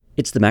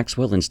It's the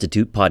Maxwell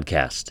Institute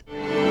podcast.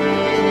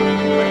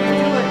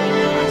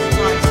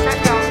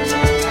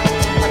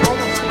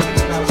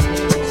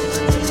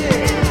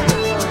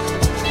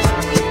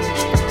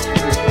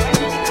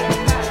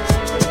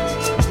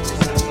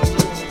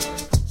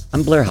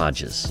 I'm Blair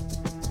Hodges.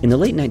 In the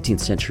late 19th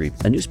century,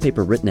 a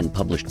newspaper written and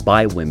published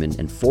by women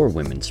and for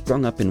women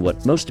sprung up in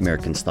what most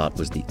Americans thought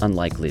was the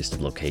unlikeliest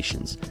of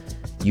locations,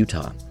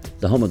 Utah,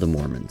 the home of the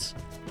Mormons.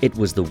 It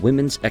was the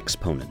Women's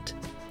Exponent.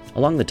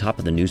 Along the top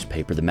of the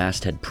newspaper, the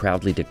masthead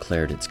proudly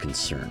declared its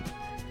concern: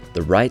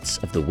 the rights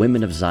of the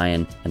women of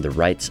Zion and the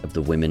rights of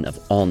the women of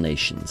all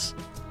nations.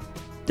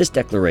 This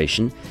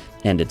declaration,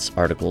 and its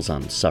articles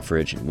on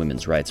suffrage and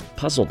women's rights,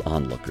 puzzled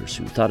onlookers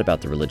who thought about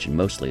the religion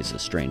mostly as a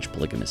strange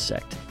polygamous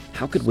sect.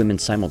 How could women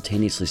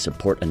simultaneously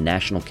support a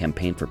national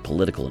campaign for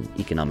political and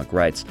economic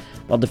rights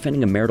while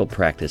defending a marital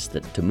practice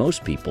that to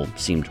most people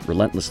seemed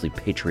relentlessly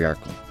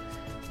patriarchal?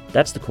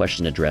 That's the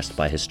question addressed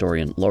by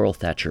historian Laurel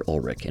Thatcher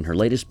Ulrich in her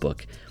latest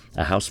book,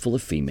 A House Full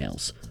of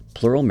Females: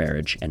 Plural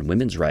Marriage and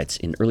Women's Rights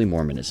in Early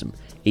Mormonism,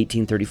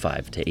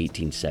 1835 to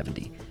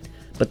 1870.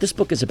 But this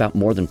book is about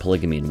more than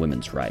polygamy and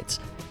women's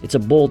rights. It's a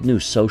bold new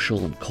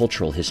social and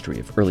cultural history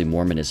of early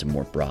Mormonism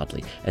more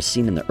broadly, as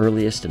seen in the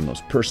earliest and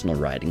most personal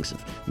writings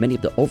of many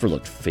of the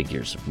overlooked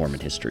figures of Mormon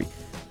history.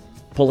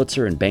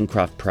 Pulitzer and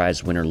Bancroft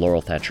Prize winner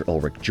Laurel Thatcher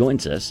Ulrich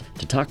joins us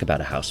to talk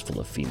about A House Full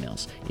of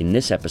Females in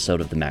this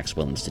episode of the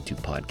Maxwell Institute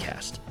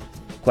podcast.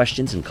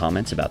 Questions and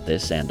comments about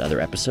this and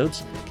other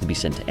episodes can be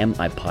sent to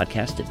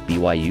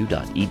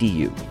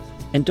MIPodcast@byu.edu.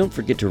 And don't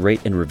forget to rate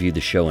and review the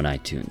show on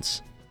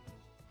iTunes.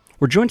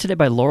 We're joined today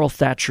by Laurel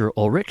Thatcher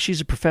Ulrich. She's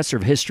a professor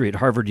of history at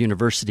Harvard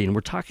University, and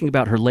we're talking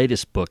about her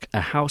latest book, A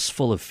House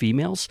Full of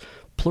Females: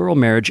 Plural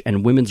Marriage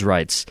and Women's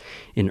Rights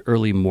in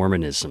Early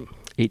Mormonism,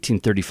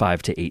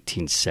 1835 to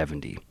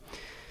 1870.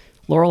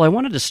 Laurel, I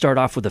wanted to start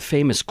off with a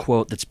famous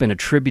quote that's been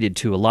attributed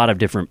to a lot of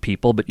different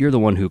people, but you're the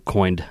one who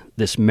coined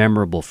this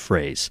memorable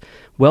phrase: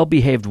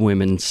 well-behaved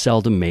women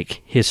seldom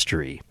make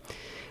history.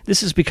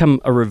 This has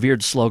become a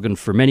revered slogan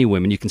for many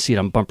women. You can see it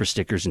on bumper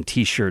stickers and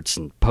T-shirts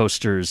and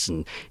posters,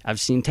 and I've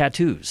seen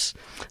tattoos.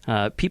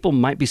 People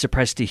might be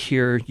surprised to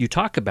hear you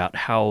talk about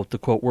how the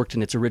quote worked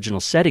in its original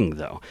setting,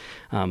 though.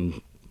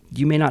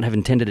 You may not have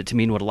intended it to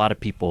mean what a lot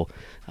of people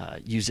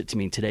use it to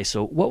mean today.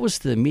 So what was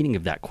the meaning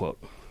of that quote?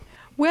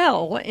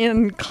 Well,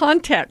 in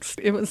context,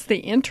 it was the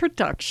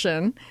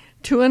introduction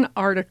to an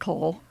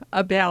article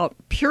about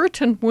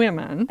Puritan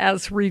women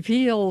as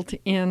revealed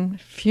in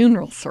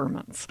funeral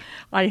sermons.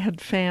 I had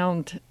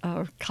found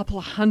a couple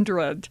of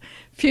hundred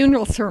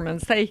funeral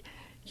sermons.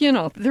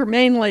 They're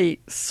mainly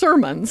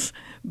sermons,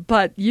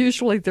 but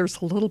usually there's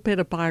a little bit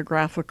of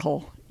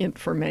biographical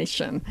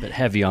information. But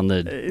heavy on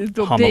the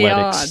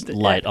homiletics,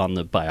 light on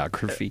the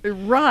biography.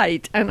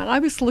 Right. And I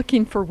was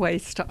looking for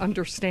ways to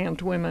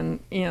understand women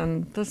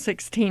in the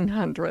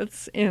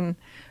 1600s in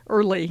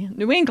early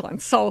New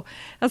England. So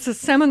as a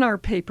seminar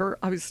paper,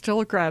 I was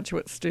still a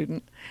graduate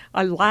student.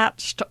 I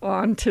latched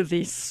on to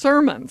these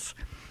sermons.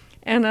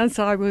 And as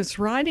I was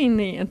writing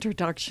the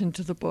introduction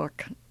to the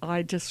book,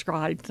 I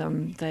described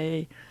them.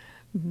 They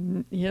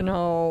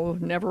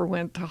never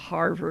went to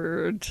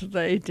Harvard.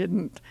 They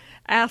didn't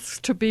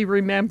ask to be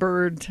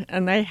remembered,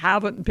 and they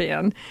haven't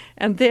been.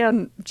 And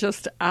then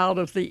just out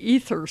of the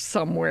ether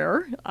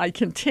somewhere, I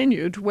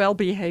continued,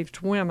 well-behaved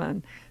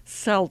women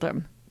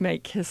seldom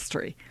make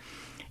history.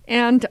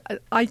 And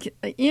I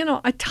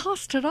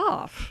tossed it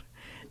off.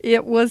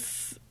 It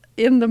was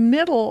in the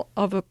middle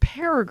of a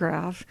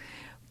paragraph,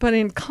 but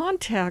in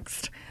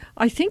context,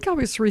 I think I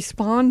was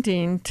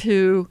responding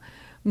to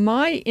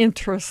my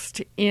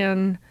interest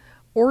in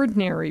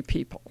ordinary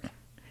people,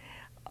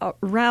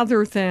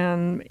 rather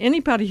than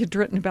anybody who'd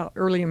written about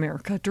early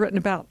America, had written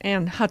about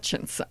Anne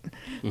Hutchinson,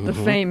 the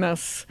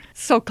famous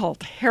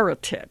so-called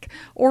heretic,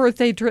 or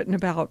they'd written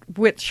about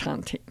witch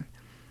hunting.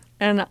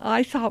 And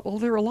I thought, well,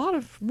 there are a lot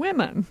of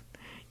women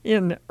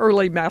in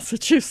early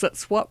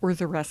Massachusetts. What were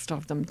the rest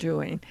of them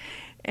doing?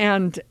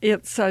 And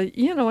it's a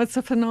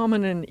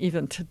phenomenon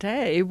even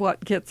today.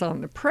 What gets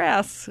on the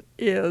press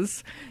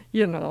is,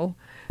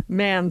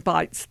 man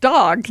bites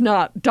dog,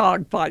 not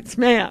dog bites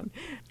man.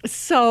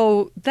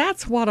 So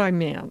that's what I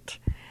meant.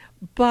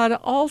 But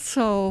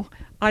also,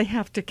 I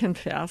have to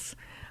confess,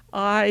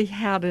 I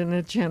had an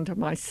agenda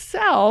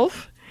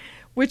myself,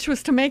 which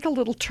was to make a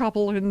little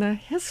trouble in the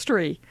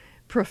history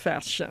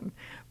profession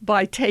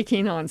by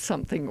taking on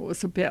something that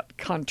was a bit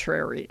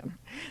contrarian.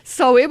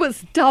 So it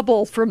was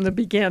double from the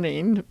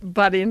beginning,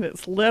 but in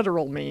its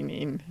literal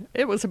meaning,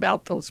 it was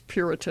about those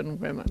Puritan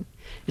women.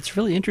 It's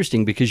really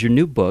interesting because your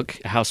new book,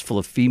 A House Full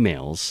of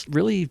Females,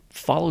 really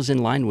follows in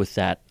line with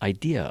that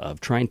idea of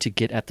trying to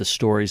get at the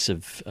stories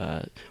of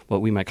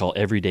what we might call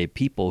everyday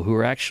people who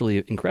are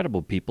actually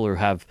incredible people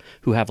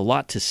who have a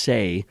lot to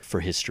say for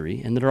history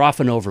and that are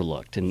often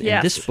overlooked. And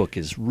this book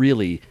is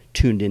really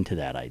tuned into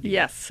that idea.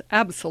 Yes,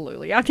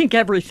 absolutely. I think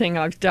everything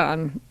I've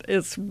done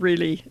is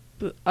really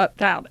at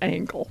that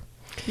angle.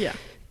 Yeah.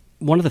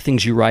 one of the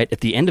things you write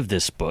at the end of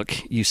this book,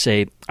 you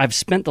say, I've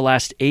spent the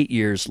last 8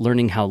 years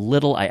learning how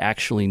little I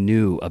actually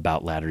knew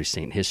about Latter-day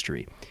Saint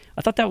history.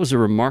 I thought that was a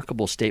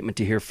remarkable statement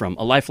to hear from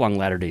a lifelong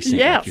Latter-day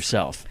Saint like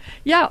yourself.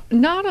 Yeah,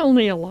 not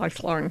only a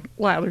lifelong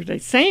Latter-day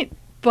Saint,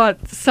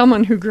 but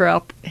someone who grew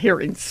up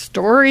hearing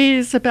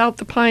stories about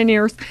the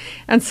pioneers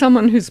and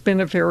someone who's been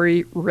a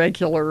very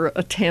regular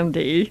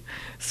attendee,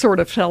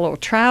 sort of fellow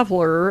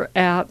traveler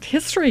at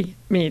history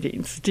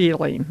meetings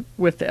dealing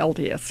with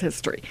LDS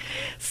history.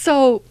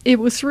 So it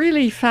was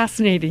really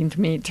fascinating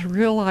to me to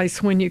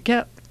realize when you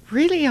get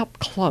really up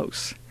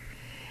close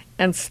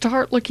and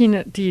start looking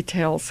at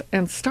details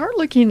and start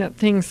looking at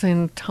things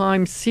in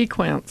time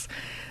sequence,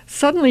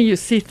 suddenly you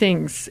see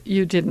things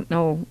you didn't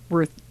know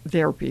were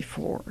there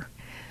before.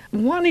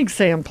 One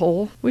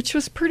example, which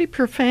was pretty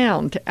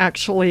profound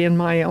actually in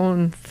my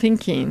own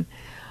thinking,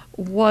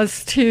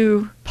 was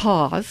to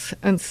pause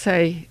and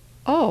say,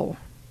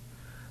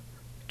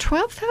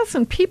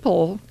 12,000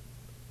 people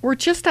were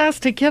just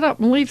asked to get up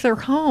and leave their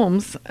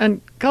homes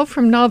and go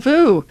from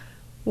Nauvoo.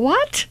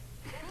 What?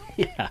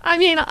 Yeah. I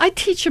mean, I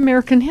teach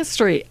American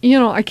history. You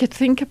know, I could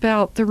think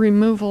about the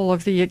removal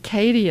of the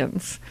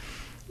Acadians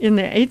in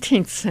the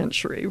 18th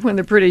century when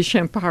the British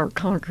Empire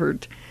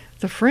conquered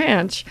the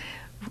French.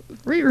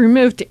 We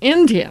removed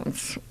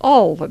Indians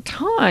all the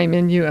time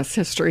in U.S.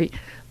 history,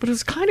 but it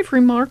was kind of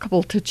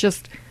remarkable to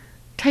just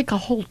take a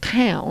whole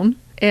town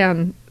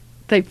and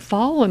they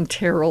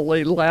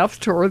voluntarily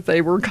left or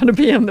they were going to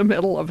be in the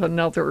middle of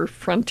another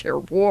frontier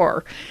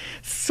war.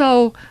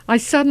 So I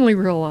suddenly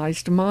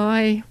realized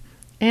my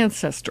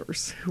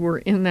ancestors who were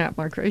in that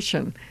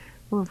migration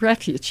were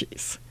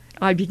refugees.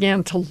 I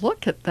began to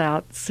look at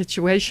that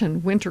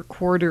situation. Winter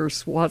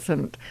quarters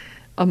wasn't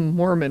a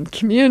Mormon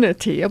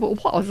community. It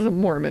was a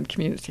Mormon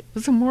community. It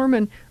was a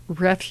Mormon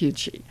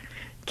refugee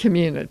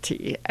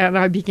community. And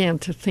I began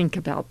to think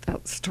about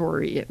that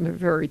story in a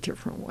very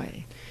different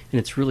way. And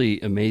it's really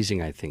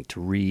amazing, I think,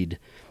 to read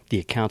the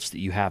accounts that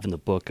you have in the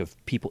book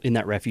of people in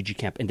that refugee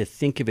camp and to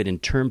think of it in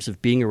terms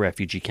of being a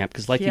refugee camp.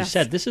 Because like you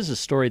said, this is a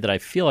story that I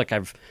feel like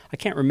I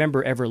can't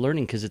remember ever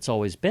learning because it's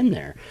always been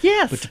there.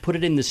 Yes. But to put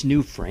it in this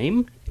new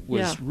frame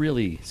was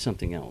really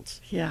something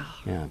else. Yeah.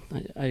 Yeah,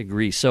 I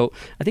agree. So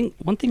I think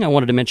one thing I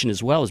wanted to mention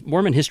as well is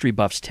Mormon history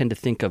buffs tend to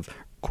think of,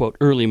 quote,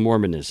 early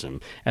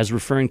Mormonism as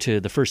referring to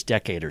the first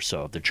decade or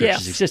so of the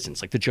church's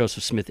existence, like the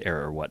Joseph Smith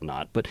era or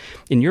whatnot. But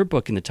in your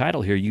book, in the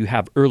title here, you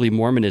have early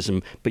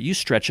Mormonism, but you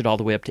stretch it all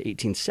the way up to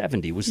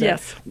 1870. Was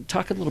that?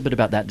 Talk a little bit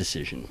about that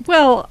decision.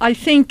 Well, I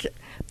think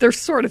there's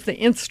sort of the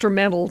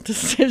instrumental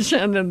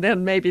decision and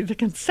then maybe the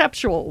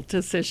conceptual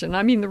decision.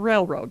 I mean, the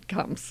railroad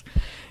comes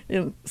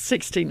in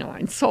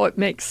 69, so it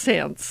makes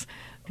sense.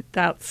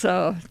 That's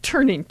a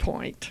turning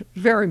point,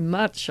 very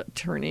much a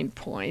turning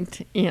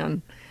point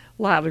in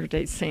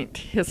Latter-day Saint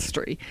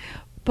history.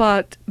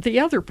 But the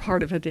other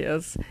part of it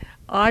is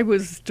I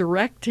was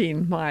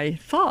directing my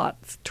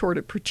thoughts toward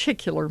a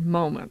particular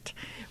moment,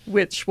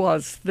 which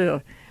was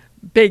the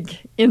big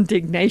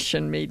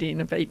indignation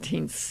meeting of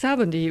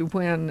 1870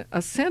 when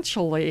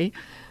essentially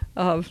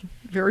a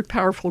very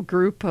powerful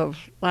group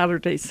of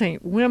Latter-day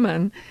Saint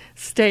women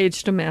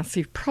staged a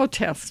massive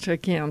protest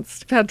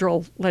against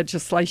federal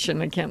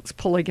legislation against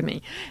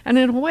polygamy. And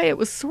in a way, it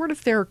was sort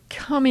of their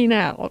coming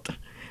out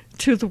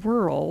to the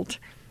world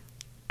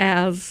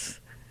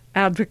as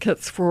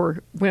advocates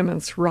for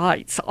women's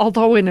rights,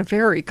 although in a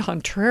very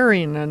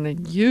contrarian and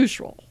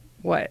unusual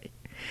way.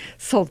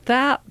 So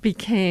that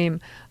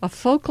became a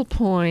focal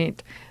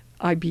point.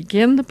 I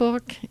begin the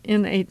book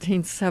in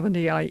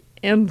 1870. I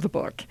end the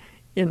book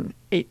in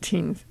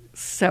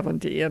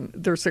 1870, and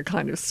there's a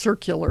kind of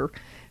circular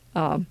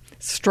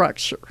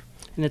structure.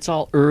 And it's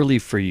all early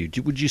for you.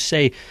 Would you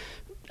say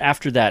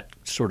after that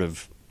it's sort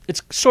of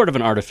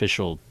an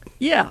artificial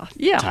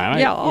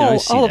time?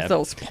 All of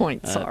those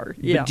points are.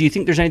 Yeah. But do you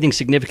think there's anything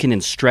significant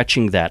in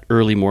stretching that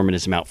early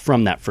Mormonism out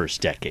from that first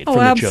decade, from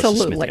the Joseph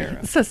Smith era?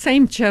 It's the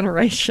same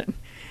generation.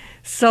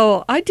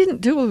 So I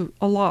didn't do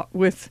a lot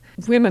with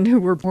women who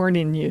were born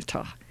in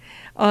Utah.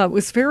 It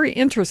was very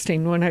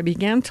interesting when I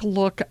began to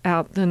look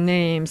at the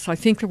names. I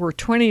think there were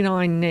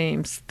 29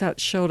 names that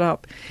showed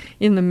up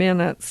in the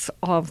minutes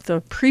of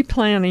the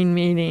pre-planning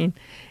meeting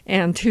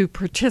and who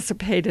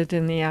participated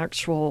in the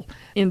actual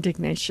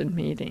indignation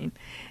meeting.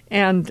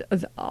 And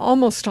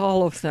almost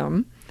all of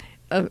them,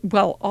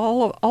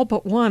 all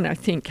but one, I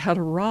think, had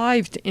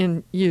arrived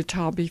in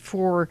Utah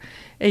before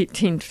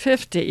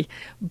 1850,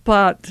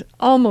 but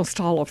almost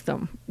all of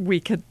them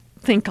we could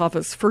think of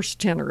as first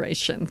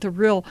generation. The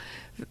real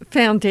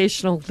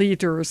foundational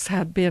leaders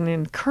had been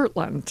in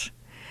Kirtland.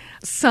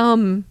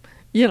 Some,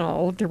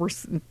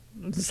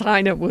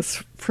 Zina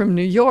was from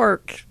New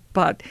York,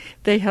 but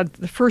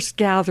the first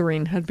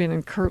gathering had been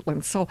in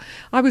Kirtland. So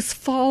I was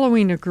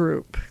following a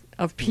group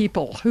of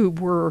people who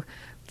were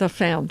the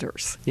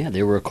founders. Yeah,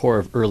 they were a core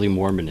of early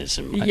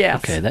Mormonism.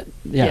 Yes.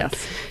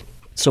 Yes.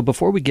 So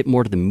before we get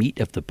more to the meat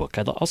of the book,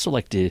 I'd also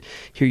like to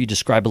hear you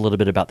describe a little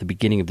bit about the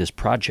beginning of this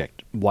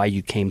project, why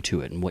you came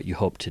to it, and what you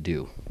hope to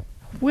do.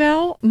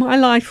 Well, my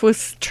life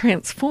was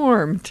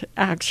transformed,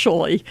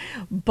 actually,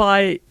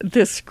 by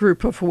this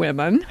group of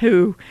women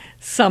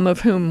some of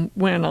whom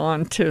went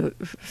on to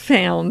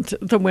found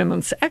the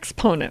Women's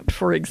Exponent,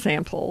 for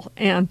example.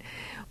 And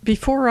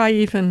before I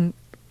even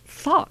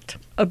thought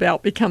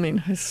about becoming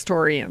a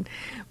historian,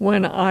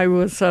 when I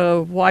was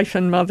a wife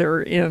and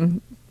mother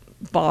in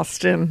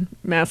Boston,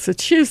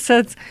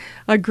 Massachusetts,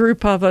 a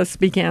group of us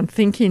began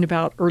thinking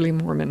about early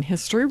Mormon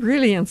history,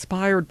 really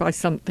inspired by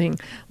something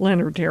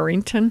Leonard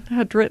Arrington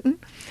had written.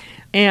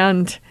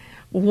 And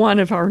one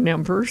of our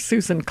members,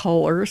 Susan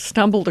Kohler,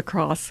 stumbled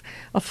across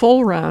a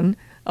full run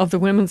of the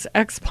Women's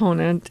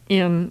Exponent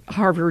in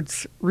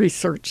Harvard's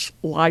research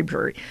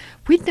library.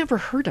 We'd never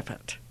heard of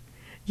it,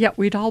 yet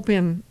we'd all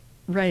been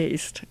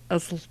raised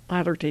as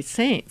Latter-day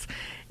Saints.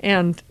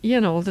 And, the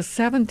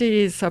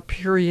 70s, a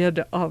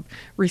period of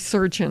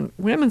resurgent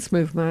women's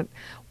movement,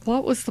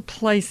 what was the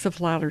place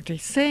of Latter-day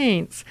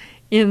Saints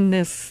in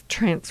this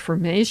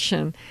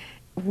transformation?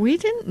 We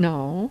didn't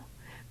know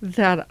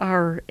that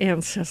our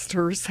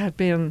ancestors had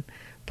been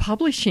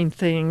publishing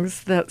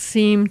things that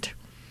seemed,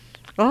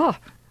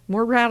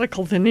 more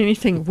radical than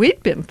anything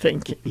we'd been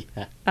thinking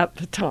at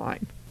the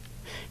time.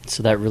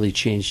 So that really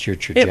changed your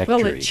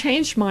trajectory. It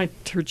changed my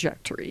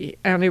trajectory,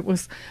 and it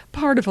was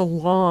part of a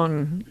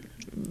long,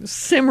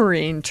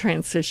 simmering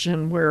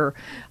transition where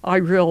I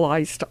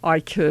realized I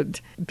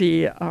could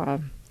be a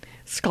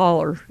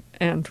scholar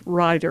and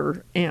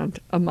writer and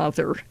a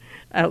mother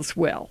as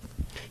well.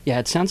 Yeah,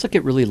 it sounds like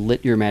it really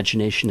lit your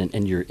imagination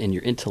and your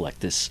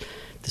intellect, this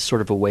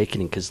sort of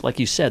awakening, because like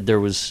you said,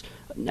 there was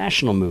a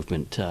national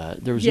movement,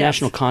 there was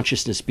national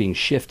consciousness being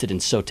shifted,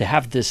 and so to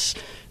have this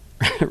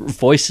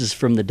voices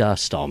from the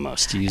dust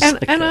almost.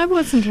 And I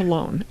wasn't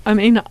alone. I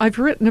mean, I've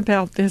written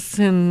about this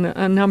in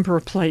a number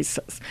of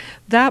places.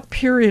 That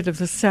period of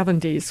the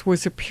 70s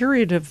was a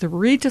period of the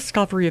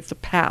rediscovery of the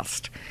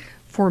past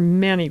for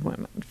many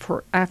women,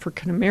 for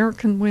African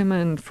American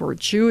women, for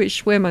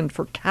Jewish women,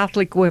 for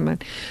Catholic women,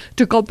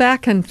 to go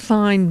back and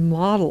find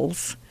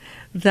models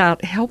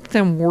that help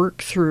them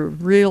work through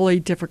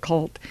really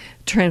difficult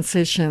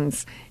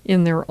transitions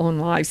in their own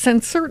lives.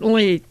 And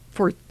certainly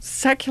for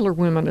secular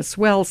women as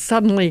well,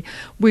 suddenly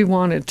we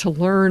wanted to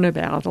learn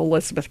about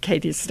Elizabeth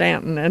Cady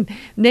Stanton and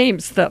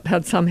names that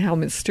had somehow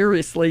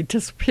mysteriously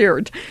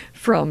disappeared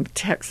from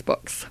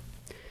textbooks.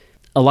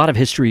 A lot of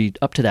history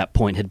up to that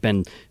point had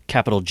been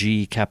capital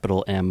G,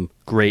 capital M,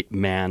 great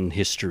man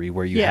history,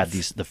 where you had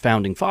the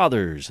founding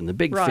fathers and the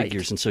big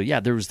figures. And so,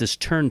 there was this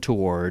turn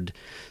toward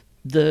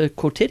the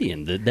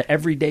quotidian, the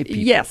everyday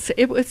people. Yes,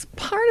 it was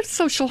part of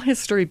social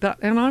history,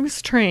 and I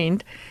was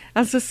trained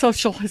as a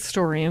social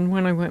historian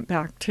when I went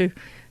back to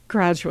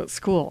graduate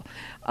school.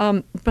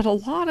 But a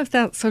lot of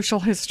that social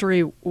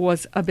history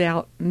was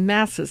about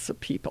masses of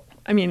people.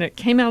 I mean, it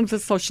came out of the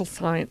social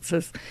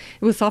sciences.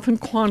 It was often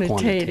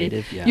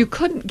quantitative. Yeah. You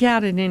couldn't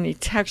get at any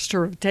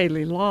texture of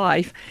daily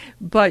life,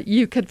 but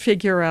you could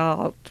figure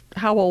out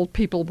how old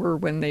people were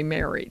when they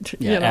married,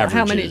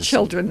 how many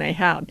children they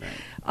had.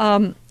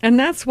 Right. And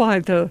that's why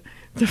the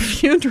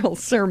funeral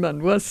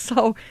sermon was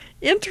so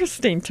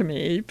interesting to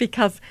me,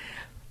 because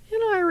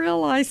I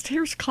realized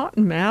here's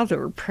Cotton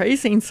Mather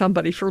praising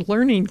somebody for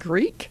learning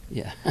Greek.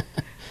 Yeah.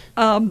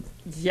 How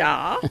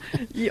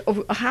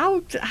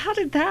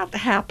did that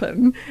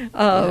happen?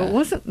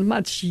 Wasn't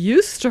much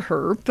use to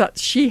her, but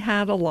she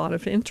had a lot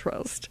of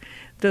interest,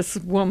 this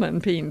woman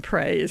being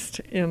praised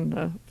in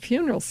the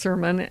funeral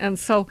sermon. And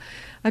so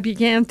I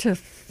began to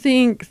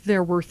think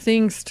there were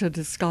things to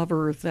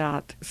discover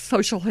that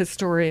social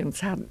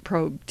historians hadn't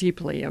probed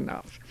deeply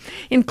enough,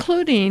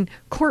 including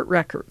court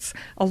records.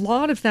 A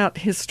lot of that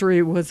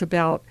history was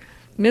about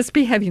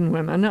misbehaving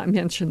women. I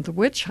mentioned the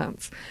witch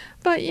hunts.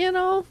 But,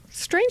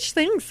 strange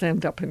things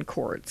end up in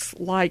courts,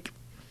 like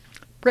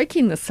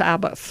breaking the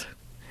Sabbath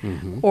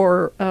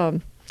or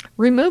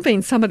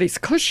removing somebody's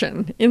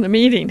cushion in the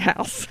meeting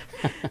house.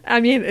 I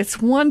mean,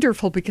 it's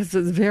wonderful because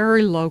it's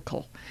very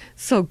local.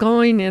 So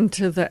going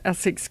into the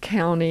Essex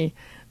County,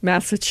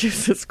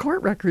 Massachusetts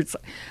court records,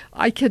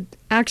 I could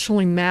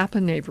actually map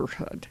a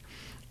neighborhood,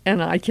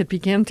 and I could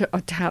begin to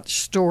attach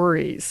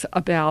stories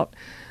about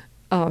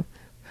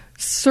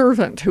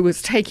servant who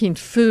was taking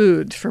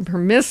food from her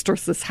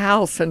mistress's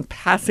house and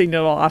passing it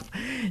off,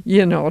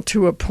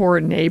 to a poor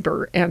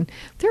neighbor, and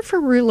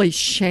therefore really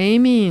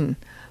shaming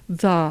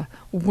the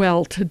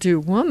well-to-do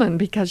woman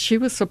because she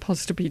was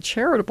supposed to be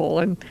charitable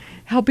and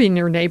helping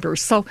her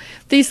neighbors. So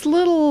these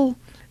little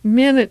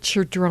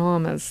miniature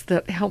dramas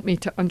that help me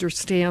to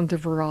understand the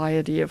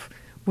variety of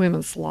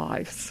women's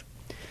lives.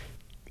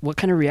 What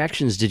kind of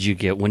reactions did you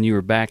get when you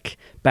were back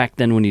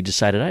then when you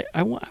decided,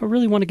 I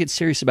really want to get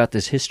serious about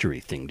this history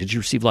thing? Did you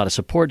receive a lot of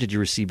support? Did you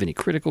receive any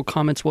critical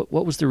comments?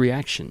 What was the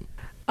reaction?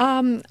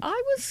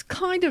 I was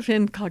kind of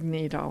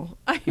incognito.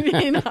 I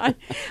mean,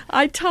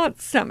 I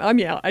taught some. I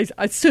mean, I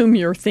assume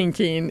you're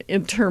thinking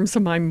in terms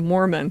of my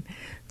Mormon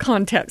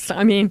context.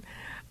 I mean,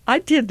 I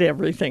did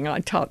everything. I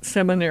taught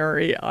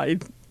seminary. I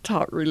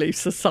taught Relief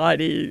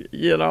Society.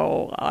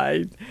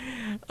 I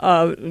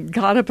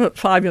got up at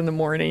 5 in the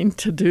morning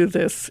to do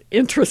this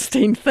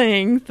interesting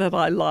thing that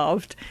I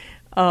loved.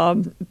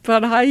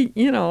 But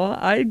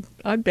I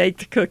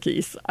baked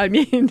cookies. I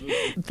mean,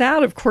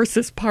 that, of course,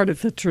 is part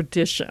of the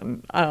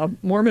tradition.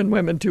 Mormon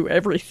women do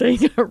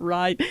everything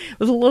right. It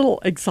was a little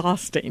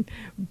exhausting,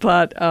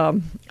 but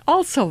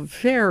also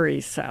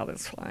very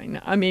satisfying.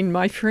 I mean,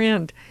 my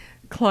friend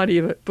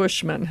Claudia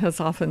Bushman has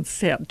often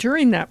said,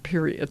 during that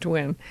period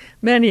when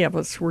many of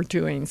us were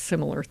doing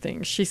similar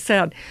things, she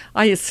said,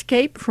 I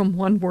escaped from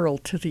one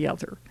world to the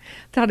other.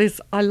 That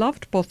is, I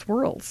loved both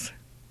worlds.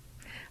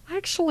 I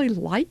actually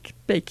like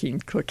baking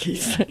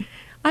cookies.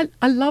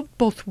 I loved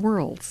both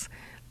worlds,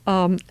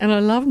 and I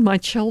loved my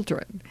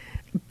children.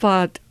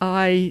 But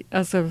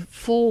as a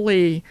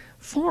fully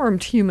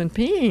formed human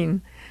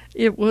being,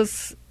 it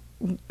was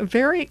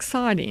very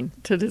exciting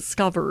to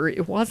discover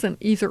it wasn't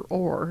either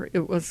or,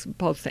 it was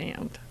both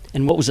and.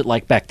 And what was it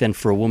like back then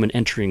for a woman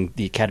entering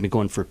the academy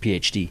going for a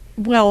PhD?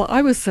 Well,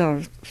 I was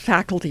a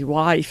faculty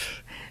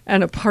wife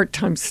and a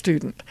part-time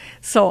student,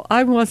 so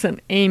I wasn't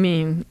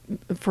aiming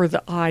for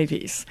the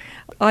Ivies.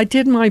 I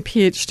did my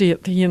PhD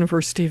at the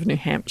University of New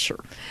Hampshire.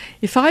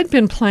 If I'd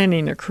been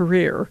planning a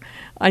career,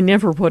 I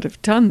never would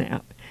have done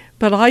that.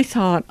 But I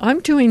thought,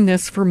 I'm doing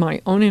this for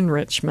my own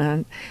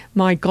enrichment.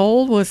 My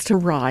goal was to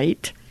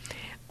write.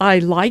 I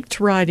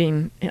liked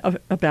writing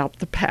about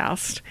the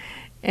past,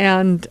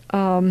 and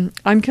I'm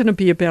going to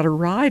be a better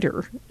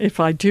writer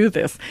if I do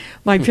this.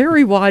 My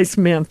very wise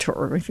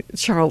mentor,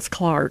 Charles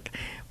Clark,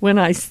 when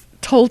I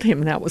told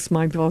him that was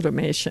my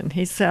motivation,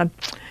 he said,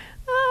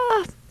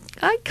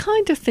 I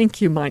kind of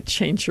think you might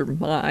change your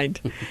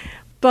mind.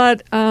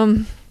 But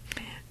I'm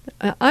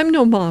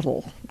no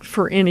model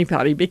for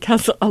anybody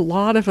because a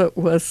lot of it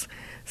was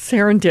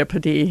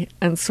serendipity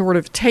and sort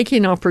of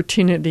taking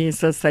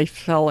opportunities as they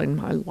fell in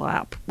my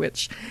lap,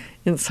 which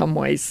in some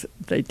ways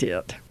they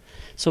did.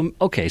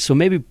 So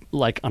maybe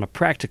like on a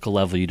practical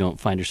level, you don't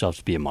find yourself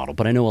to be a model,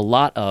 but I know a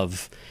lot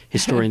of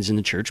historians in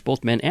the church,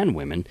 both men and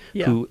women,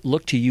 who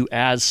look to you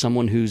as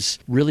someone who's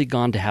really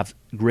gone to have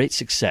great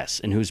success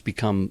and who's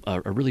become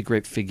a really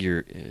great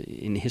figure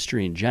in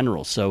history in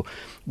general. So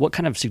what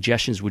kind of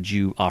suggestions would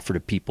you offer to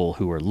people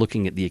who are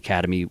looking at the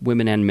academy,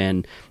 women and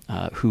men,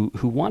 who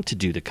want to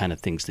do the kind of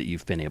things that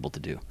you've been able to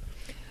do?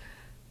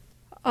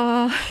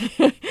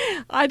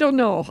 I don't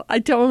know. I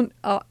don't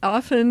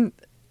often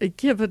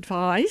give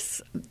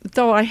advice,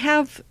 though I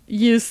have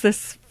used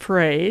this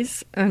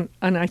phrase, and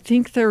I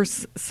think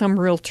there's some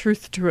real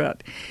truth to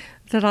it,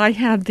 that I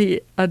had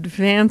the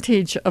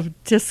advantage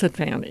of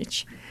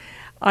disadvantage.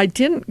 I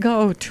didn't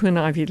go to an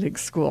Ivy League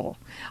school.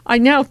 I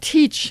now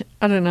teach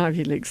at an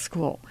Ivy League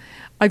school.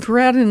 I've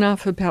read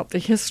enough about the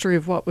history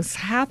of what was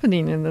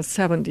happening in the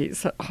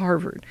 70s at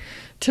Harvard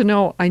to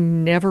know I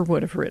never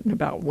would have written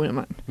about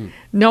women.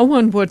 No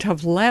one would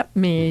have let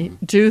me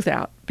do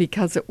that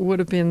because it would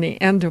have been the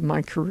end of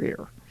my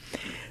career.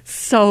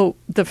 So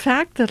the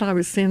fact that I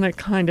was in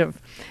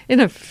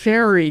a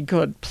very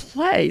good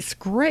place,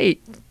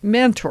 great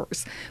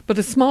mentors, but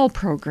a small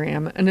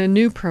program and a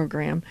new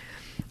program,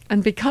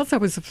 and because I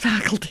was a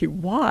faculty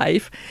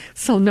wife,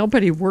 so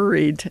nobody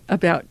worried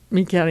about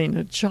me getting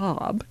a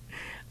job,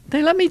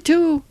 they let me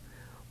do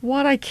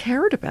what I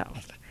cared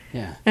about.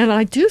 Yeah. And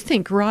I do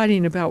think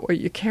writing about what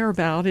you care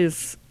about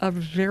is a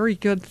very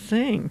good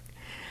thing.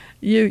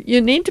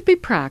 You need to be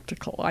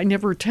practical. I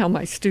never tell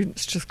my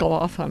students just go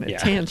off on a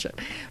tangent.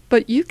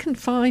 But you can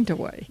find a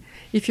way.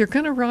 If you're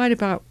going to write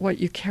about what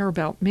you care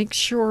about, make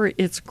sure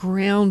it's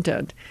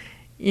grounded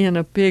in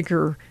a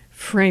bigger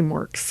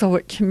framework so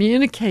it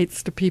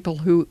communicates to people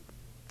who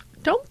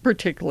don't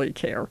particularly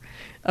care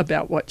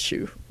about what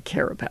you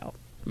care about.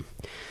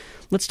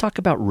 Let's talk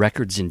about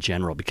records in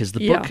general, because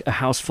the book, A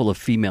House Full of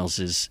Females,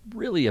 is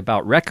really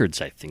about records,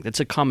 I think. That's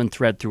a common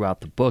thread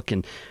throughout the book.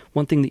 And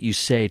one thing that you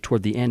say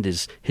toward the end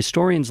is,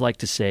 historians like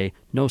to say,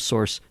 no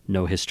source,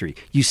 no history.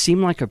 You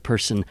seem like a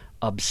person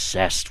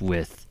obsessed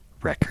with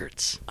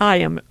records. I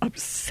am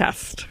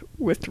obsessed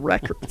with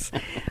records.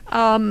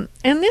 And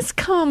this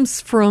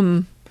comes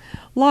from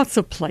lots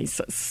of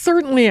places.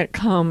 Certainly it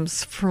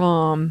comes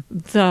from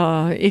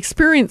the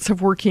experience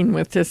of working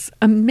with this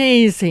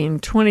amazing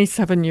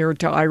 27-year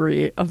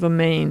diary of a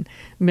Maine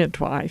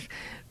midwife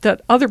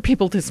that other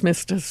people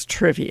dismissed as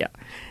trivia.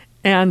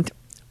 And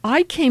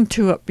I came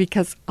to it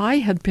because I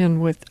had been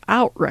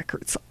without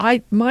records.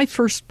 My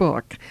first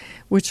book,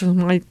 which was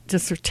my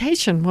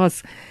dissertation,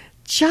 was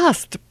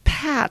just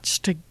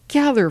patched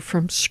together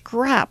from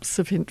scraps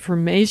of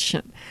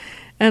information.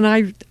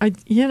 And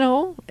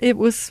it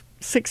was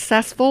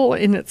successful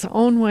in its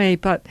own way,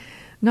 but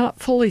not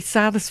fully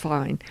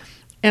satisfying.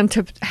 And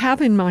to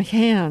have in my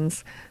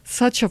hands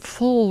such a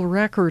full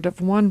record of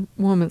one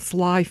woman's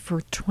life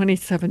for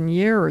 27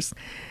 years,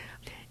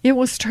 it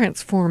was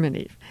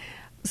transformative.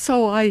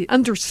 So I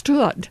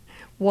understood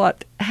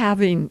what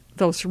having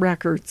those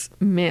records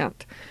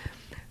meant.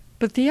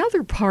 But the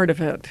other part of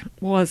it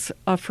was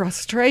a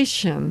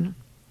frustration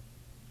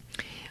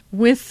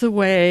with the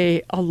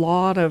way a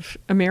lot of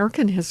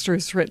American history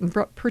is written,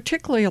 but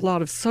particularly a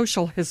lot of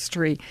social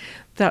history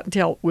that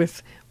dealt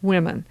with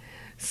women.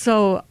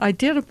 So I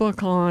did a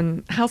book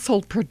on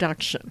household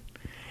production,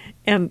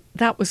 and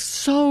that was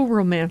so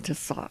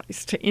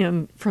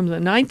romanticized from the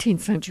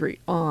 19th century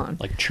on.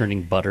 Like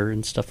churning butter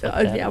and stuff like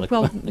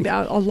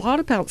that? A lot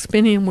about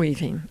spinning and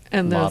weaving,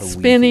 and the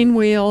spinning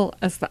wheel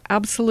as the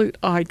absolute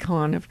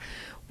icon of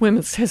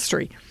women's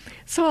history.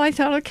 So I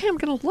thought, okay, I'm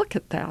going to look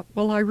at that.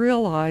 Well, I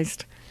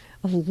realized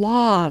a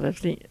lot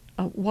of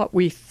what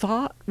we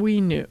thought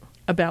we knew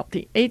about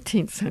the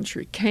 18th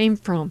century came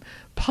from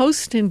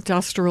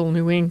post-industrial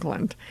New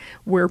England,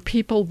 where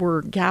people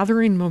were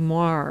gathering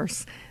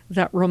memoirs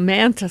that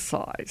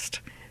romanticized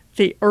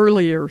the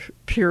earlier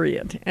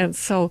period. And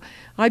so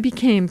I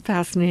became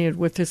fascinated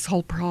with this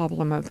whole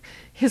problem of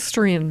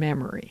history and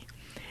memory,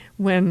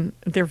 when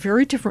they're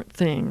very different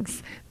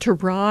things. To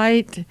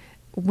write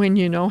when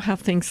you know how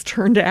things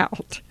turned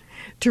out,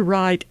 to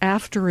write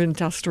after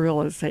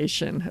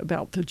industrialization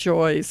about the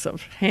joys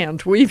of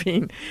hand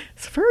weaving,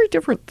 it's a very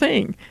different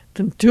thing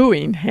than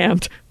doing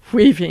hand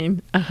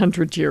weaving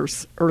 100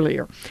 years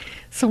earlier.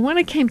 So when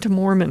it came to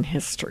Mormon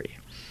history,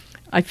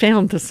 I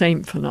found the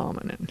same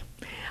phenomenon.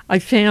 I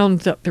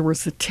found that there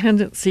was a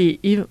tendency,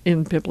 even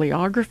in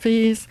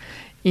bibliographies,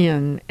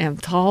 in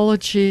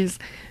anthologies,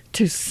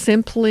 to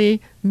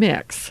simply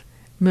mix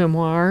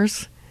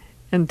memoirs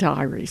and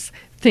diaries,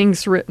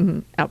 things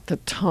written at the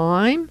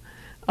time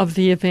of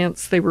the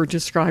events they were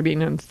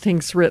describing and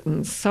things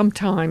written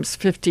sometimes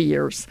 50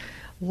 years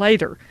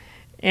later.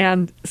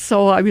 And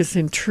so I was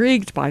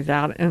intrigued by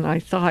that, and I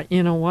thought,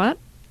 you know what?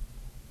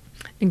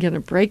 I'm going to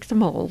break the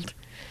mold,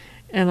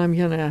 and I'm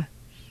going to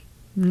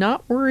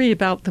not worry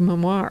about the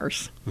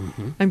memoirs.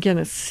 Mm-hmm. I'm going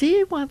to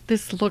see what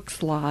this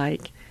looks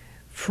like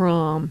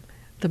from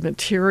the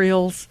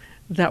materials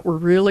that were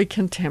really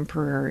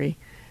contemporary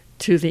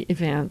to the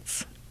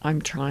events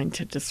I'm trying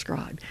to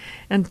describe.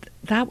 And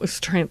that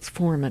was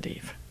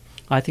transformative.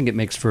 I think it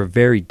makes for a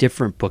very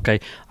different book.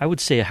 I would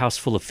say A House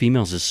Full of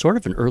Females is sort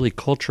of an early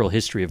cultural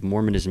history of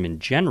Mormonism in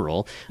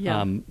general,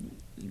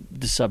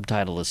 the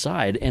subtitle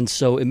aside. And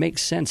so it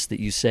makes sense that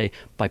you say,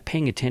 by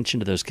paying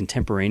attention to those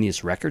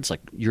contemporaneous records,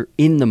 like you're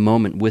in the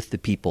moment with the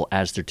people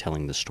as they're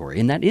telling the story.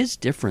 And that is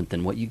different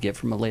than what you get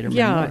from a later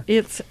memoir. Yeah,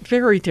 it's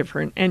very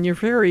different. And you're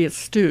very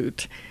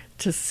astute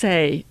to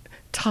say,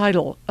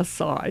 title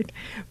aside,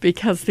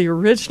 because the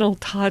original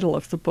title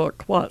of the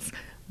book was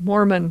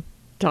Mormon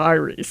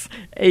Diaries,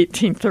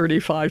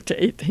 1835 to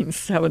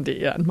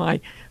 1870, and my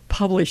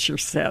publisher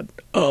said,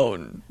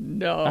 "Oh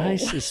no, I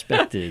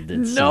suspected that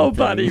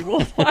nobody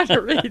will want to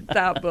read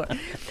that book."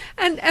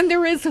 And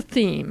there is a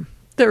theme.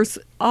 There's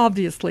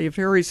obviously a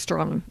very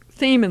strong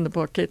theme in the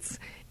book. It's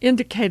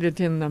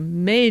indicated in the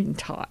main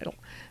title.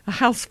 A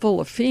House Full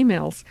of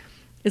Females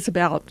is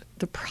about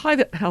the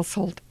private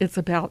household. It's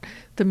about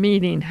the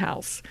meeting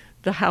house,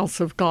 the house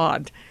of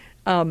God.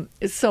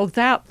 So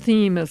that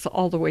theme is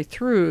all the way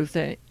through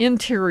the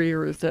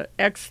interior, the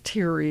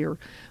exterior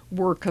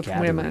work of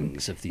women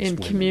in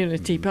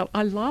community. Mm-hmm.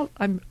 But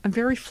I'm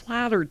very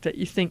flattered that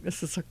you think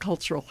this is a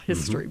cultural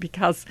history,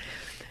 because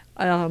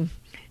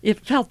it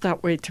felt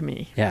that way to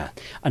me. Yeah,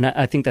 and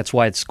I think that's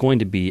why it's going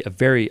to be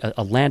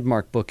a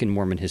landmark book in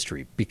Mormon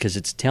history, because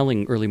it's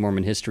telling early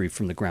Mormon history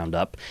from the ground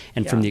up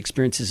and from the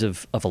experiences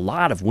of a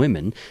lot of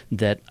women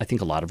that I think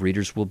a lot of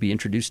readers will be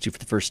introduced to for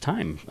the first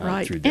time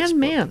through this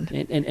book.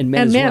 Men. And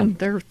men as well.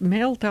 Their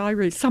male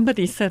diaries.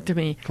 Somebody said to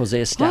me,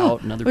 Hosea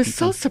Stout and other people. I was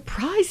so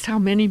surprised how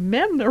many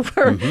men there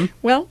were. Mm-hmm.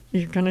 Well,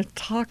 you're going to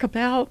talk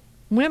about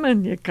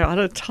women, you got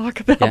to talk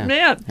about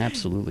men.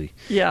 Absolutely.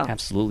 Yeah.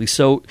 Absolutely.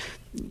 So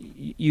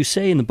you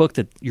say in the book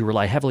that you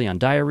rely heavily on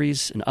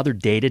diaries and other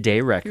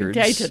day-to-day records.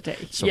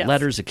 Day-to-day, So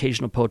letters,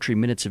 occasional poetry,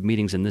 minutes of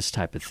meetings, and this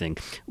type of thing.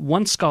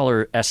 One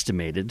scholar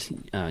estimated,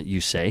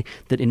 you say,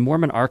 that in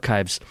Mormon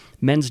archives,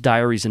 men's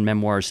diaries and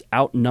memoirs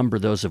outnumber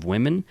those of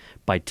women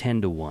by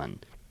 10 to 1.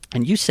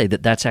 And you say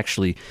that that's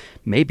actually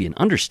maybe an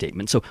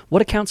understatement. So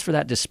what accounts for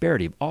that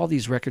disparity of all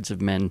these records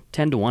of men,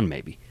 10 to 1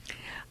 maybe?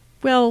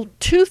 Well,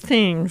 two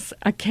things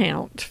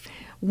account.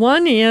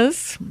 One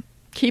is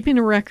keeping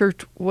a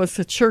record was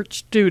a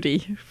church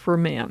duty for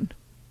men.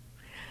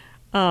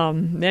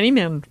 Many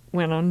men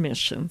went on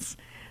missions.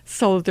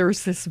 So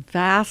there's this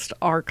vast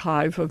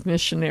archive of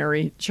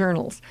missionary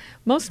journals.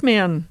 Most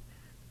men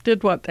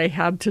did what they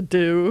had to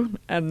do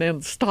and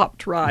then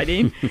stopped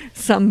writing.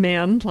 Some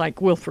men,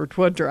 like Wilford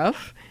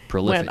Woodruff,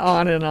 prolific. Went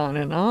on and on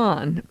and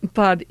on.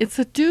 But it's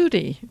a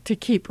duty to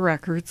keep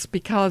records,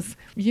 because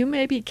you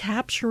may be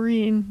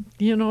capturing,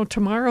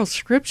 tomorrow's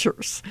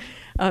scriptures.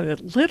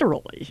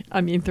 Literally.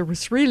 I mean, there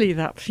was really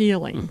that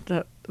feeling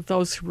that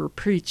those who were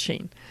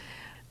preaching.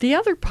 The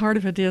other part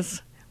of it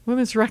is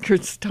women's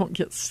records don't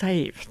get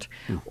saved,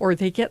 or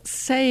they get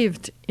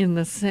saved in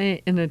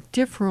a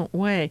different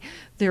way.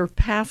 They're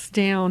passed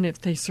down, if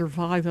they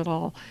survive at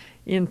all,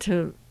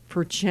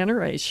 for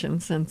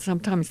generations, and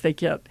sometimes they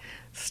get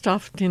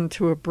stuffed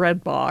into a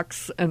bread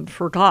box and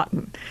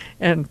forgotten.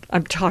 And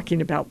I'm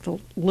talking about the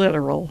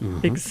literal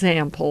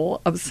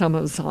example of some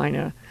of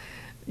Zina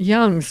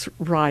Young's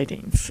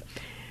writings.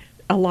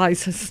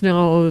 Eliza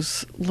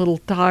Snow's little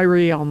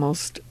diary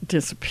almost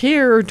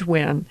disappeared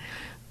when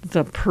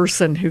the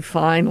person who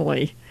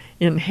finally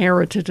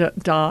inherited it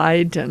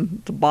died,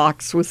 and the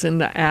box was in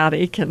the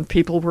attic, and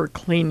people were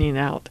cleaning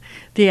out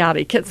the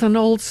attic. It's an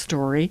old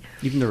story.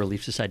 Even the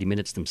Relief Society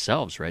minutes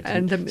themselves, right?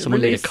 And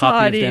someone made a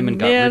copy of them and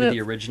got rid of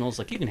the originals.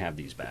 Like, you can have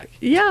these back.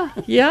 Yeah.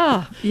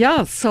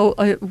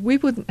 So we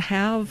wouldn't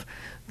have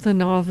the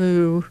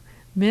Nauvoo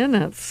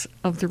minutes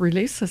of the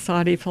Relief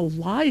Society if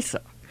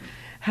Eliza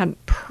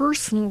hadn't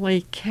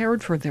personally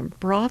cared for them,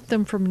 brought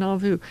them from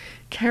Nauvoo,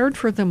 cared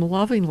for them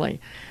lovingly,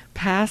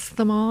 passed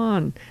them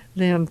on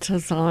then to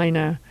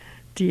Zina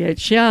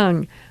D.H.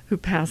 Young, who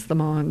passed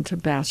them on to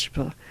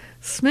Bathsheba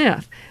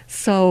Smith.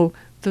 So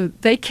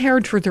they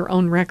cared for their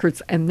own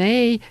records, and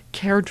they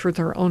cared for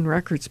their own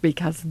records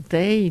because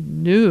they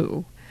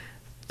knew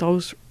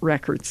those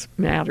records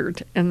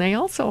mattered. And they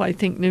also, I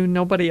think, knew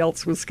nobody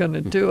else was going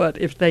to do it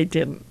if they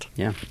didn't.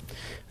 Yeah.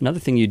 Another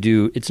thing you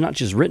do, it's not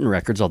just written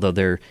records, although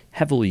they're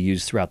heavily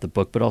used throughout the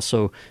book, but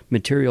also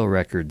material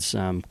records,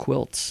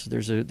 quilts.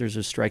 There's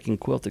a striking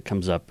quilt that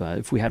comes up.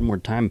 If we had more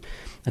time,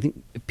 I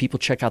think if people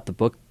check out the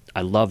book,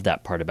 I love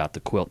that part about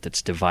the quilt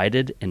that's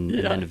divided, and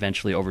then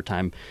eventually over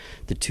time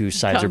the two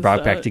sides are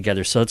brought back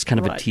together. So it's kind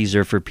of a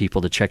teaser for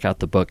people to check out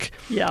the book.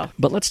 Yeah.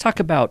 But let's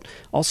talk about,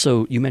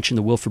 also, you mentioned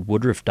the Wilford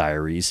Woodruff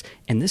diaries,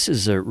 and this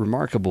is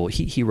remarkable.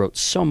 He wrote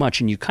so much,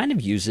 and you kind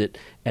of use it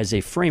as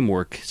a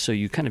framework. So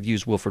you kind of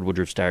use Wilford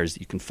Woodruff's diaries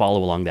that you can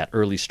follow along that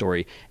early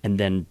story and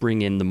then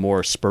bring in the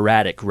more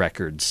sporadic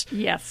records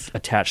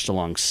attached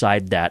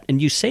alongside that.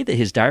 And you say that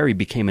his diary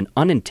became an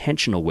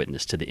unintentional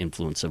witness to the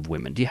influence of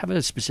women. Do you have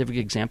a specific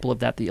example of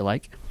that you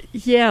like?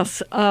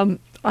 Yes.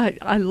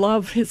 I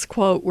love his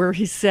quote where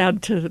he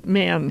said to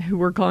men who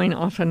were going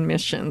off on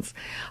missions,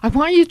 I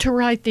want you to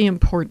write the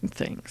important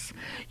things.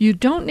 You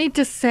don't need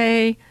to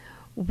say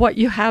what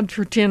you had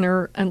for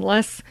dinner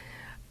unless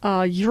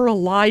you're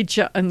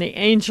Elijah and the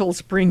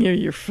angels bring you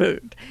your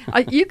food.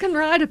 You can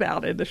write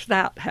about it if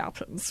that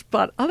happens,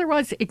 but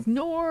otherwise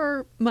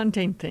ignore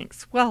mundane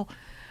things. Well,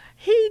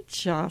 he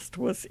just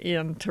was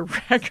into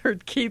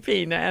record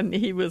keeping, and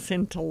he was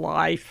into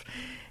life.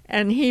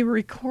 And he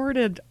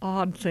recorded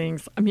odd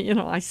things. I mean,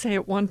 I say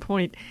at one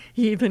point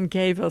he even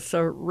gave us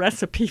a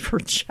recipe for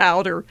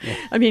chowder. Yeah.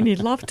 I mean, he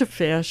loved to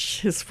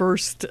fish. His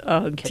first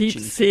deep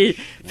sea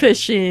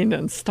fishing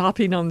and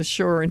stopping on the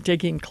shore and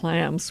digging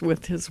clams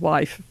with his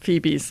wife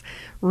Phoebe's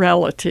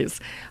relatives.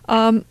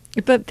 But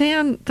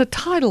then the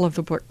title of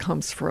the book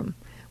comes from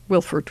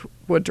Wilford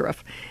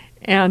Woodruff.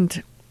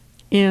 And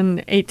in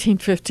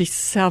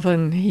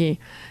 1857,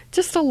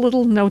 just a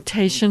little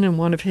notation in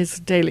one of his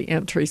daily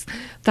entries.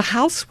 The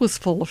house was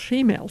full of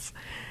females.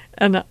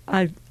 And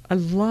I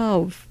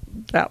love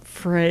that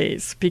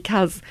phrase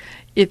because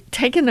it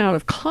taken out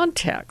of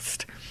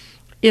context,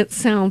 it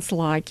sounds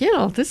like,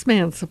 this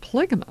man's a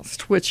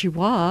polygamist, which he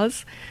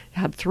was. He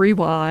had 3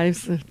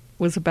 wives,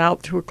 was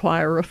about to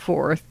acquire a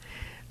 4th.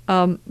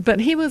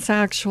 But he was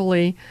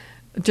actually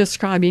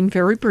describing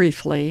very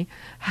briefly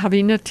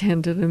having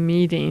attended a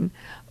meeting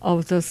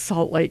of the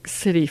Salt Lake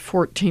City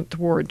 14th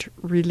Ward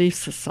Relief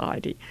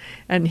Society.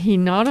 And he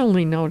not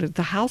only noted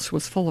the house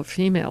was full of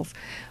females,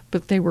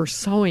 but they were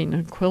sewing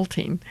and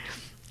quilting.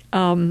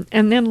 And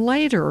then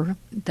later,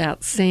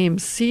 that same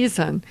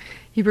season,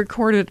 he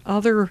recorded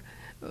other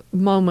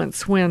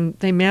moments when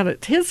they met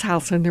at his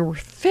house and there were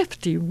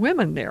 50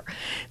 women there.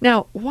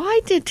 Now,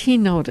 why did he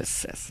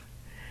notice this?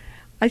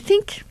 I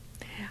think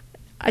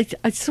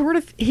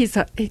he's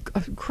a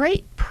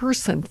great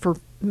person for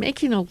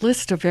making a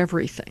list of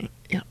everything,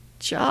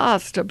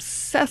 just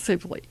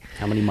obsessively.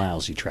 How many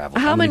miles he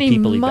traveled? How many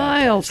people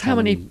miles? How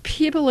many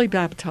people he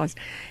baptized?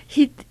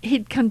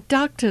 He'd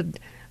conducted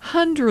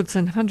hundreds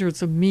and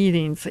hundreds of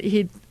meetings.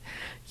 He'd,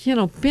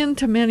 been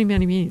to many,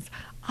 many meetings.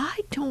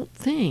 I don't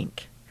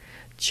think,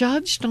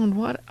 judged on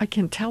what I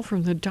can tell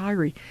from the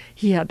diary,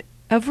 he had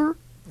ever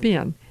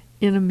been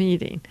in a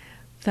meeting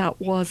that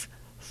was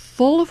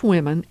full of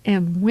women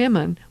and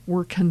women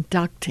were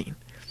conducting.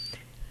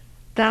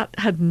 That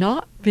had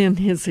not been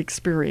his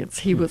experience.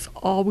 He was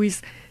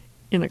always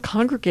in a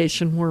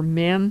congregation where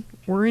men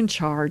were in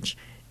charge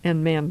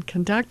and men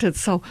conducted.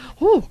 So,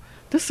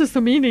 this is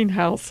the meeting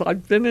house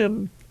I've been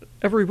in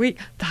every week.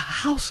 The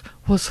house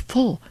was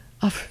full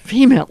of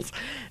females.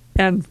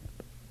 And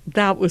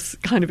that was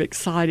kind of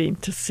exciting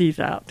to see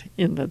that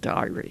in the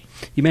diary.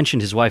 You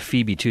mentioned his wife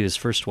Phoebe, too, his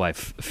first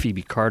wife,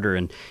 Phoebe Carter,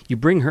 and you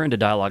bring her into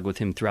dialogue with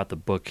him throughout the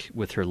book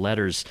with her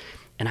letters.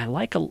 And I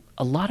like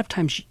a lot of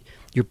times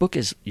your book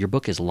is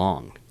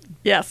long.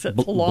 Yes, it's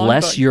a long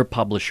Bless book. your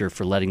publisher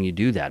for letting you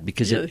do that,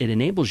 because it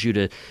enables you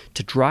to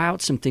draw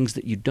out some things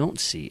that you don't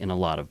see in a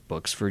lot of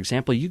books. For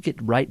example, you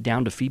get right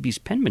down to Phoebe's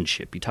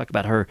penmanship. You talk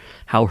about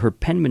how her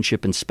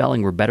penmanship and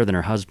spelling were better than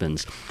her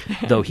husband's,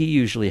 though he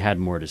usually had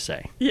more to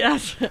say.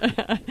 Yes,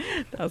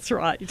 that's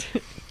right.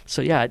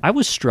 So yeah, I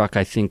was struck,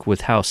 I think,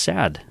 with how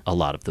sad a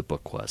lot of the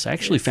book was. I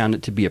actually found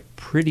it to be a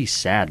pretty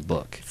sad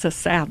book. It's a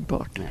sad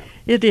book. Yeah.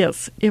 It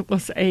is. It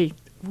was a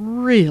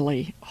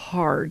really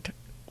hard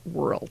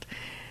world.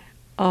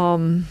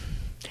 And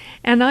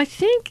I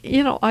think,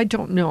 I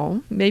don't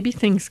know, maybe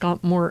things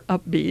got more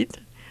upbeat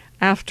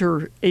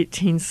after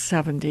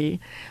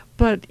 1870.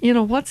 But,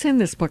 what's in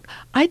this book?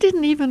 I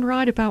didn't even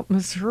write about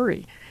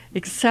Missouri,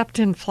 except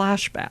in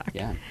flashback.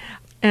 Yeah.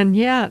 And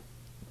yet,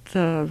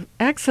 the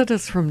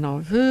exodus from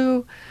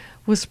Nauvoo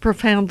was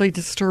profoundly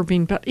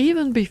disturbing, but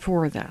even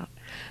before that,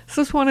 this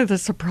is one of the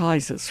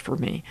surprises for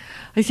me.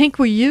 I think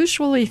we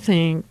usually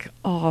think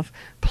of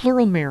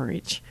plural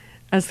marriage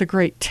as the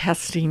great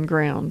testing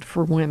ground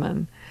for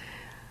women.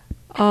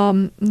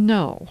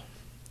 No.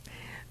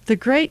 The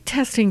great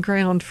testing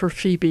ground for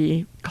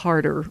Phoebe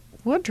Carter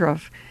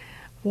Woodruff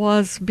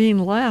was being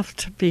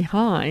left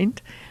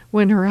behind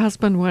when her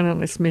husband went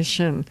on his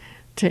mission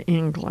to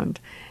England.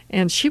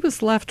 And she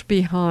was left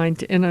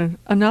behind in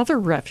another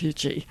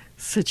refugee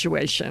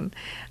situation.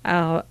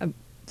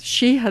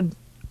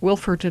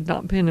 Wilford had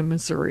not been in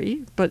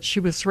Missouri, but she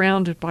was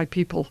surrounded by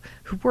people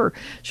who were.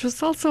 She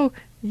was also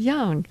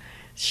young.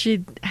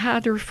 She'd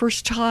had her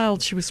first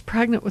child. She was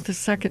pregnant with a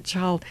second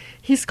child.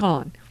 He's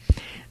gone.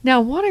 Now,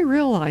 what I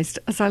realized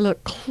as I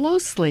looked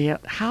closely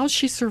at how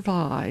she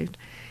survived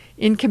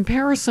in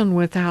comparison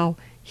with how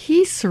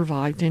he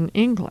survived in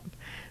England,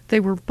 they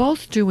were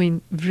both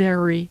doing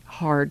very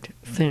hard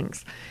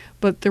things.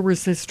 But there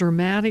was this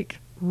dramatic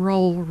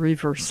role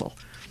reversal.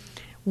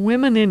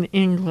 Women in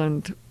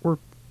England were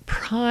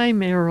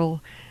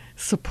primary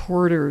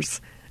supporters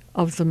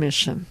of the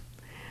mission.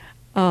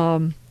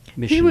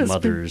 Mission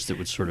mothers that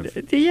would sort of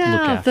look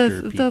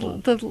after people.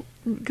 The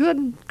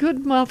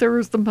good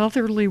mothers, the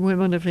motherly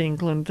women of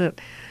England that,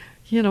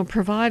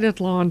 provided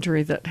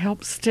laundry, that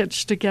helped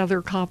stitch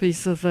together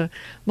copies of the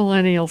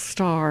Millennial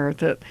Star,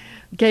 that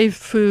gave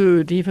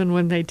food even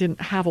when they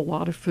didn't have a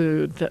lot of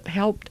food, that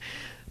helped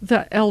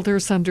the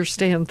elders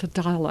understand the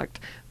dialect,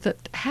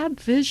 that had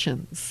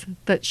visions,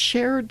 that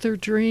shared their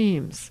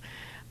dreams,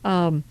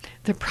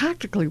 that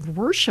practically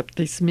worshipped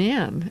these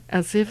men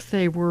as if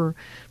they were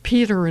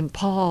Peter and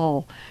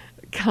Paul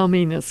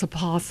coming as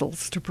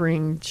apostles to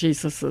bring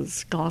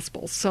Jesus'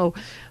 gospel. So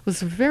it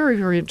was very,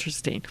 very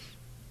interesting.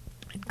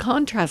 In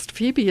contrast,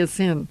 Phoebe is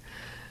in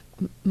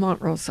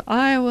Montrose,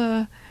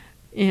 Iowa,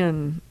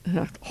 in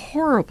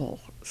horrible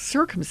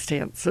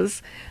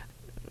circumstances.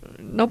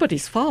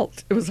 Nobody's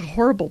fault. It was a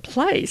horrible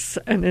place,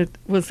 and it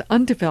was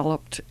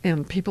undeveloped,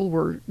 and people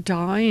were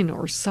dying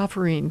or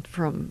suffering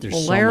from malaria.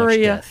 There's so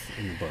much death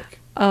in the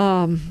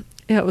book.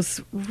 It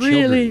was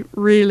really,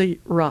 really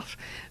rough.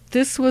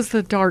 This was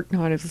the dark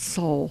night of the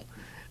soul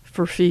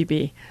for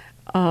Phoebe,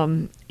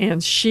 and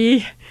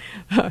she,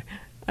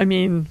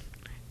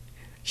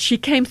 she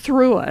came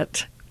through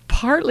it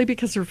partly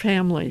because her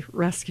family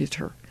rescued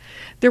her.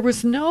 There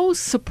was no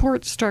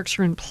support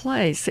structure in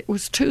place. It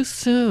was too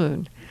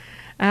soon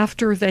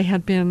after they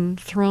had been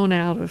thrown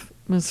out of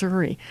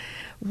Missouri.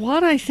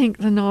 What I think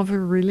the Nauvoo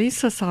Relief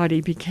Society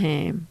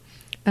became,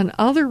 and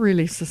other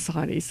relief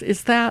societies,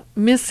 is that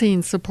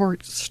missing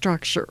support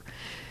structure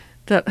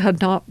that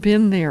had not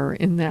been there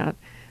in that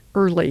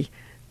early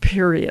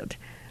period.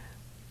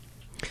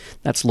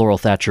 That's Laurel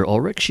Thatcher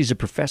Ulrich. She's a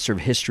professor of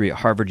history at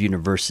Harvard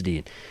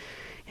University.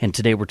 And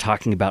today we're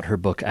talking about her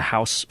book, A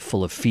House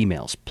Full of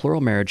Females,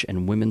 Plural Marriage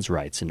and Women's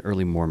Rights in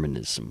Early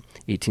Mormonism,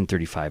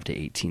 1835 to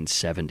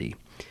 1870.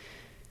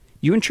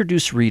 You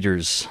introduce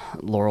readers,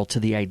 Laurel, to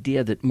the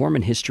idea that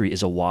Mormon history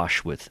is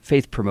awash with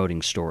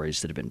faith-promoting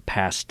stories that have been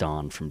passed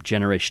on from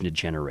generation to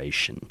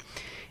generation.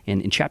 And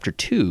in Chapter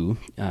 2,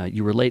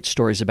 you relate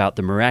stories about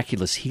the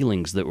miraculous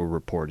healings that were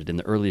reported in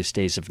the earliest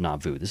days of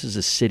Nauvoo. This is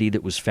a city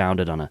that was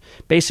founded on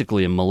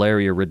basically a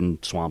malaria-ridden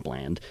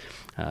swampland,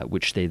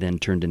 which they then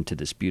turned into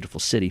this beautiful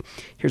city.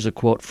 Here's a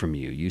quote from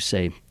you. You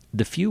say,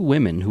 "The few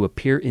women who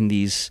appear in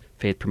these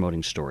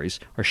faith-promoting stories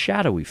are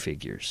shadowy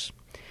figures.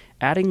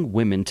 Adding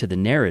women to the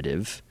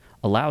narrative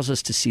allows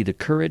us to see the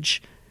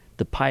courage,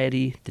 the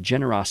piety, the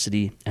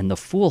generosity, and the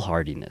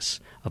foolhardiness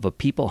of a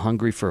people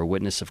hungry for a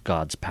witness of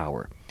God's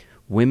power.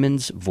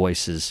 Women's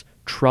voices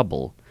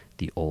trouble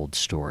the old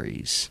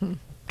stories."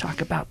 Talk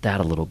about that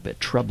a little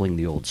bit, troubling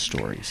the old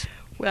stories.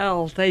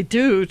 Well, they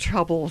do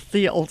trouble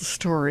the old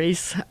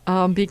stories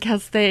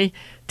because they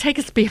take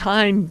us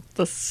behind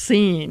the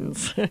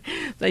scenes.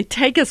 They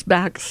take us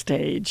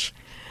backstage.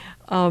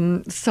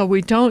 So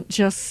we don't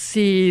just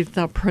see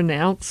the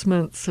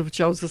pronouncements of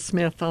Joseph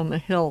Smith on the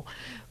hill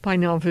by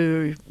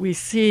Nauvoo. We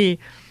see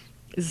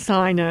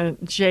Zina,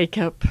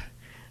 Jacob,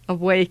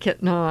 awake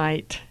at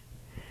night,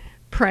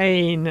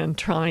 praying and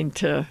trying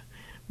to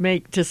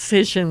make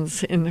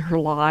decisions in her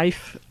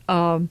life.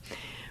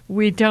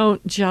 We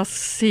don't just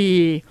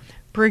see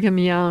Brigham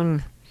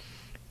Young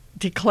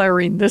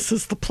declaring this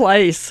is the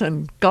place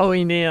and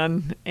going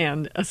in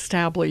and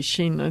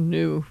establishing a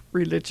new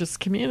religious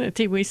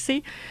community. We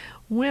see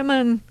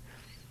women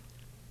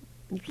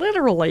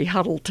literally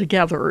huddled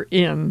together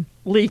in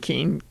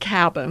leaking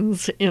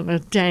cabins in a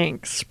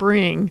dank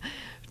spring,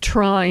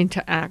 trying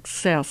to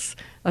access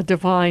a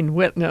divine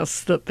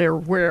witness that they're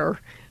where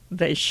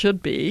they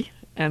should be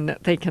and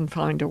that they can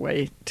find a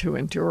way to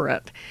endure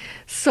it.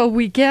 So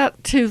we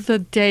get to the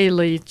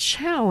daily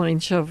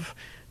challenge of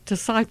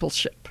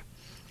discipleship,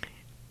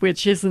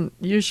 which isn't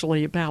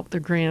usually about the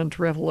grand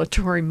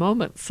revelatory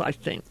moments, I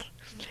think.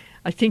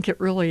 I think it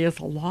really is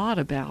a lot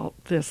about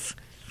this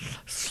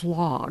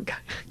slog,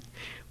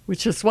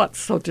 which is what's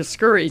so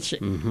discouraging.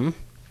 Mm-hmm.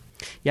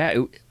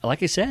 Yeah,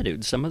 like I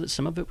said, some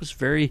of it was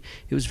very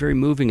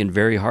moving and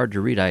very hard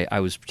to read. I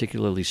was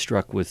particularly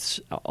struck with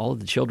all of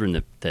the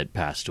children that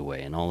passed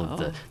away and all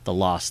of the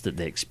loss that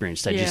they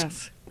experienced. I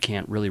just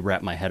can't really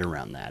wrap my head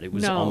around that. It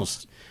was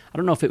almost, I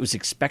don't know if it was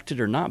expected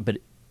or not, but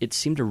it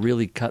seemed to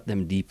really cut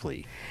them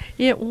deeply.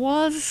 It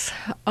was.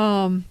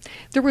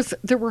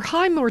 There were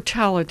high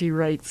mortality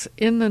rates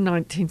in the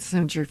 19th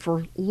century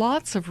for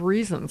lots of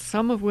reasons,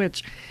 some of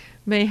which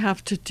may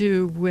have to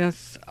do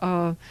with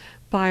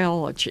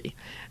biology.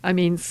 I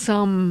mean,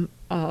 some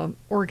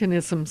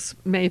organisms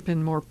may have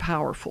been more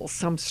powerful,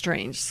 some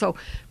strange. So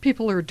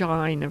people are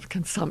dying of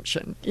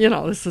consumption.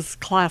 This is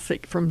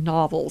classic from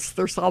novels.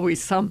 There's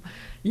always some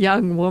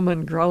young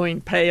woman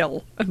growing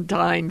pale and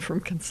dying from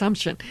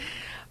consumption.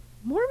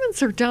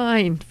 Mormons are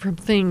dying from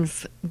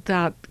things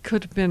that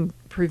could have been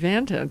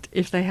prevented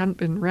if they hadn't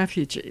been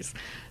refugees.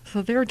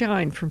 So they're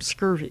dying from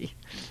scurvy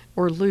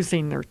or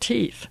losing their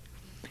teeth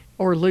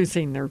or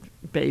losing their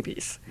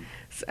babies.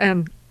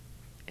 And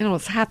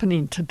it's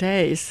happening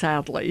today,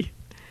 sadly,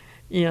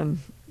 in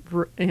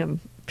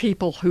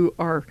people who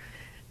are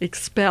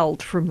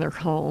expelled from their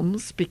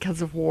homes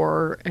because of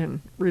war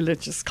and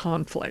religious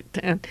conflict.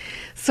 And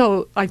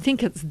so I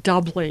think it's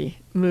doubly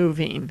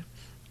moving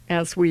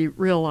as we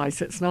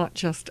realize it's not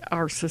just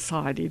our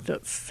society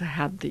that's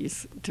had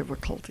these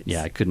difficulties.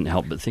 Yeah, I couldn't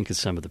help but think of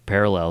some of the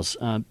parallels.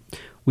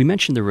 We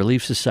mentioned the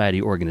Relief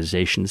Society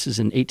organization. This is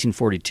in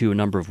 1842. A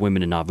number of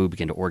women in Nauvoo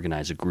began to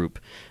organize a group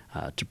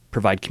to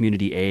provide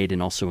community aid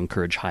and also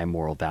encourage high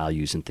moral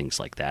values and things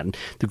like that. And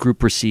the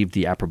group received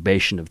the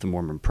approbation of the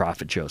Mormon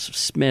prophet Joseph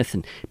Smith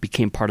and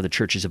became part of the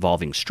church's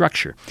evolving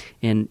structure.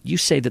 And you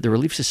say that the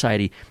Relief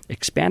Society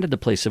expanded the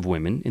place of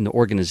women in the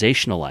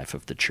organizational life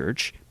of the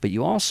church, but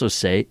you also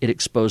say it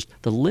exposed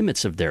the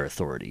limits of their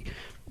authority.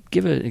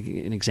 Give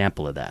an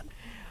example of that.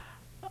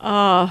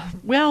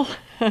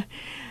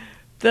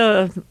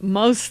 The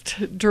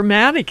most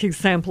dramatic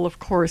example, of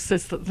course,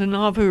 is that the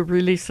Nauvoo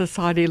Relief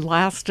Society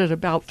lasted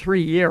about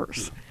 3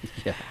 years.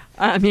 Yeah.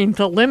 I mean,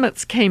 the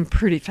limits came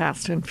pretty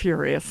fast and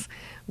furious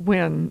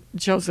when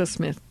Joseph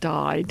Smith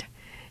died.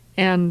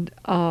 And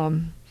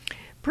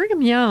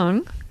Brigham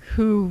Young,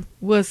 who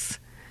was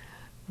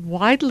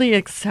widely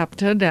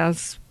accepted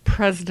as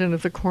president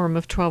of the Quorum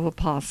of 12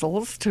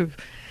 Apostles to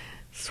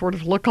sort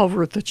of look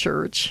over the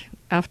church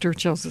after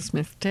Joseph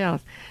Smith's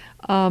death,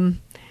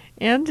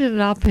 ended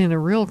up in a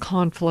real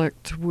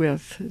conflict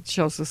with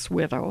Joseph's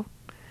widow,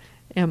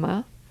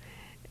 Emma,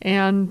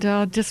 and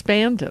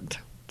disbanded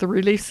the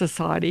Relief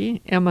Society.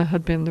 Emma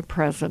had been the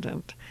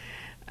president.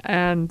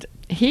 And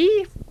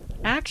he,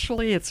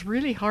 actually, it's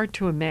really hard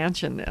to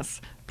imagine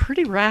this,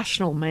 pretty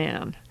rational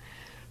man,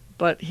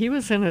 but he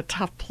was in a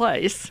tough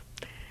place.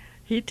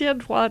 He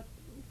did what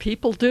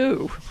people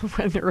do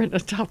when they're in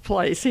a tough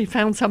place. He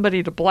found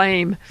somebody to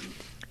blame.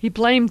 He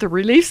blamed the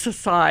Relief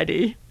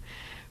Society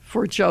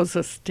for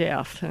Joseph's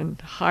death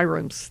and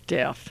Hiram's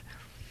death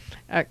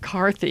at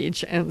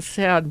Carthage and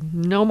said,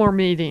 no more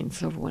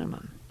meetings of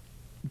women.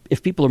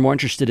 If people are more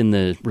interested in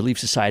the Relief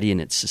Society and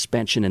its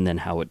suspension and then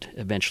how it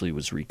eventually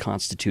was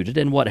reconstituted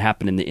and what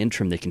happened in the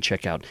interim, they can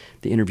check out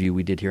the interview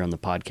we did here on the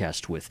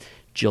podcast with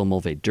Jill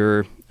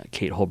Mulvey-Durr,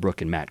 Kate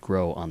Holbrook, and Matt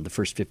Groh on the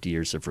first 50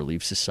 years of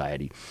Relief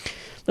Society.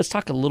 Let's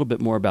talk a little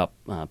bit more about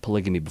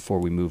polygamy before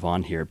we move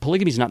on here.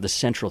 Polygamy is not the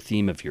central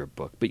theme of your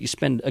book, but you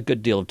spend a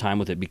good deal of time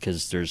with it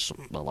because there's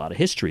a lot of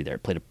history there.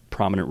 It played a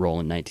prominent role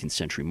in 19th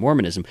century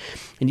Mormonism.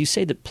 And you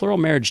say that plural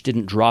marriage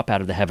didn't drop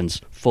out of the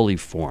heavens fully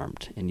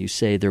formed. And you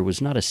say there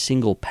was not a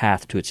single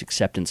path to its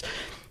acceptance.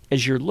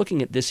 As you're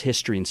looking at this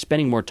history and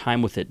spending more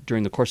time with it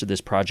during the course of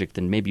this project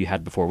than maybe you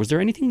had before, was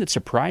there anything that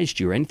surprised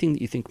you or anything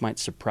that you think might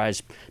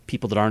surprise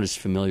people that aren't as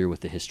familiar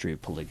with the history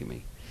of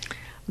polygamy?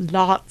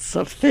 Lots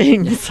of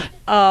things.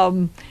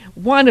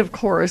 One, of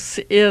course,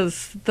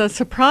 is the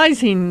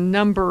surprising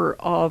number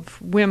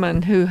of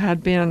women who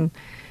had been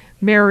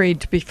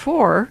married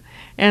before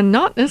and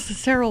not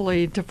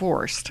necessarily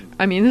divorced.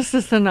 I mean, this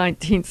is the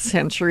 19th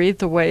century,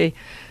 the way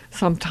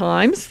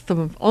sometimes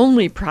the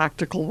only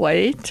practical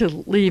way to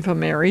leave a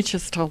marriage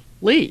is to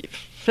leave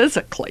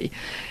physically.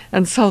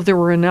 And so there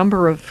were a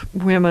number of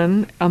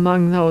women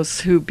among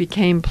those who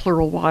became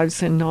plural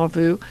wives in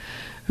Nauvoo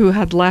who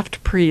had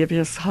left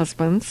previous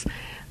husbands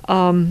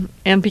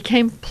and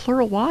became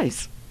plural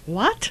wives.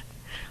 What?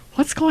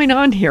 What's going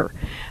on here?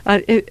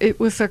 It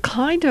was a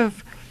kind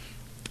of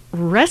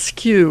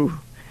rescue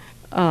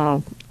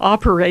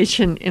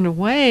operation in a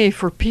way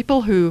for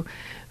people who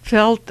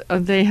felt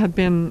they had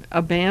been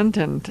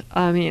abandoned.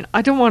 I mean,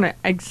 I don't want to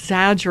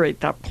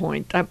exaggerate that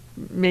point. That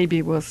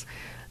maybe was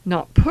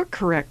not put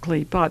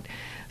correctly, but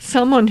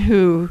someone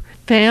who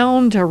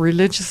found a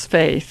religious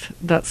faith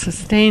that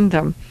sustained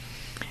them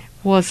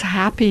was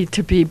happy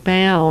to be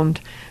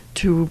bound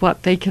to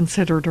what they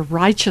considered a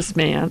righteous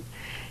man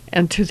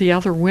and to the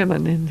other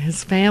women in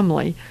his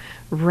family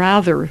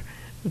rather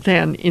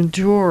than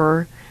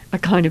endure a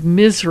kind of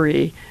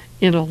misery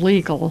in a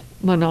legal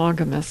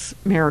monogamous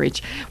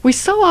marriage. We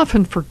so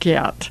often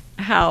forget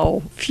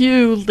how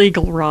few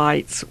legal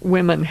rights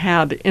women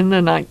had in the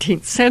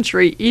 19th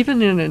century,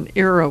 even in an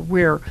era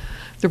where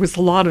there was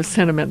a lot of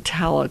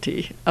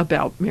sentimentality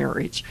about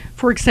marriage.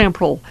 For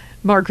example,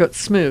 Margaret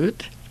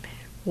Smoot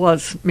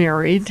was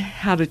married,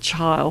 had a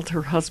child.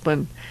 Her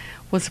husband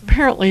was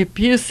apparently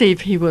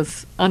abusive. He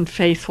was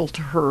unfaithful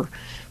to her. It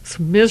was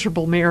a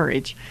miserable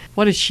marriage.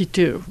 What did she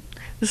do?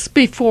 This is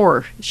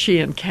before she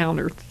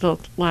encountered the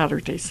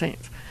Latter-day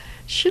Saints.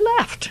 She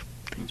left,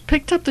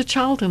 picked up the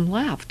child and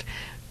left.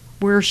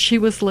 Where she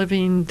was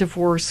living,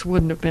 divorce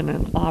wouldn't have been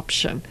an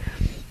option.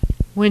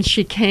 When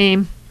she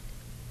came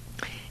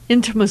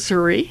into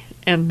Missouri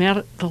and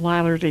met the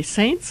Latter-day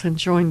Saints and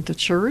joined the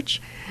church,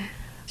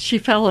 she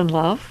fell in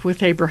love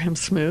with Abraham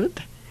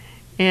Smoot,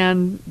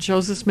 and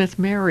Joseph Smith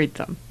married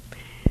them.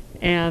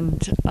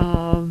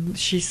 And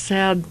she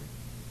said,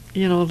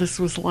 this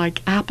was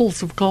like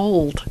apples of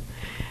gold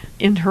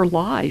in her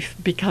life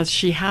because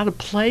she had a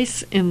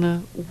place in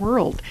the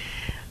world.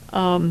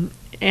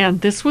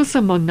 And this was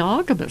a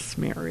monogamous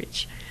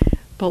marriage.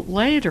 But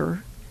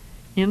later,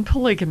 in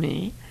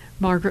polygamy,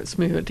 Margaret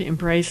Smoot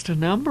embraced a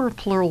number of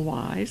plural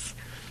wives,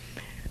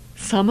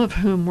 some of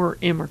whom were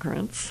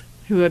immigrants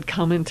who had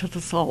come into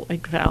the Salt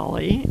Lake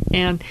Valley.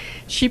 And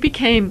she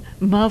became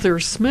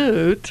Mother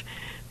Smoot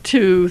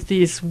to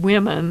these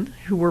women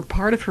who were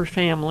part of her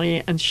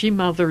family, and she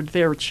mothered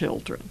their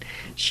children.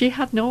 She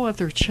had no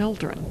other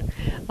children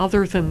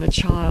other than the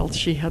child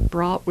she had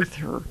brought with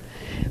her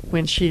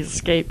when she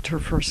escaped her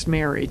first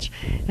marriage,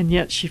 and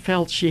yet she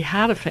felt she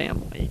had a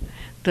family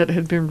that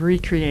had been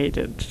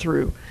recreated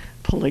through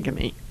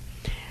polygamy.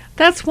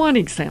 That's one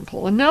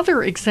example.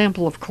 Another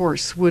example, of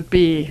course, would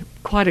be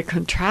quite a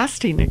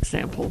contrasting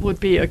example, would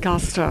be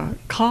Augusta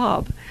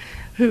Cobb,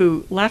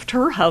 who left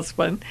her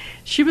husband.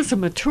 She was a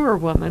mature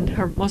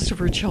woman. Most of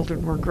her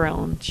children were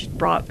grown. She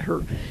brought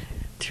her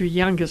two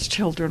youngest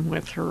children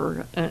with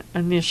her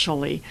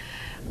initially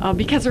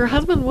because her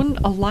husband wouldn't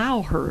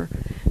allow her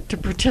to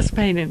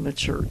participate in the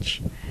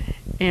church.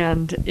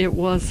 And it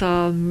was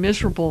a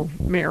miserable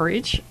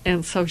marriage,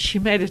 and so she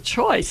made a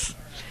choice.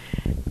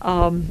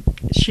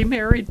 She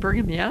married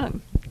Brigham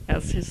Young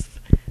as his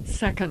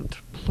second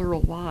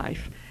plural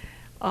wife.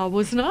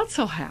 Was not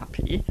so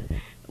happy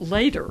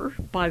later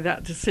by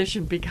that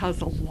decision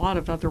because a lot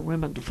of other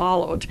women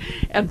followed,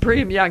 and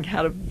Brigham Young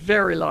had a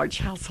very large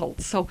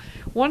household. So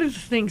one of the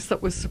things that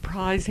was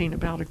surprising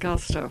about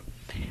Augusta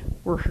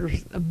were her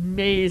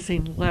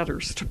amazing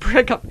letters to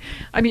Brigham.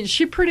 I mean,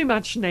 she pretty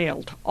much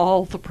nailed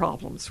all the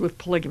problems with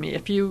polygamy.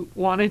 If you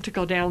wanted to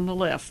go down the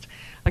list,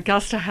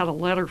 Augusta had a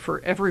letter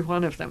for every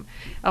one of them.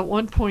 At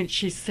one point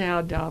she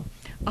said, I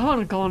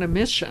want to go on a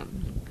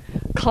mission.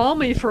 Call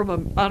me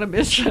on a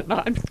mission.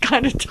 I'm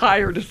kind of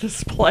tired of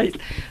this place.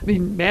 I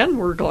mean, men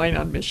were going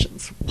on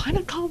missions. Why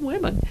not call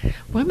women?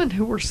 Women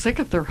who were sick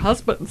of their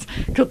husbands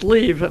could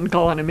leave and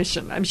go on a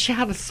mission. I mean, she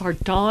had a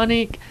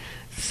sardonic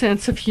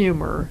sense of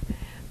humor.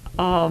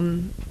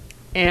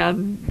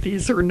 And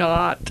these are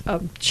not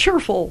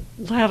cheerful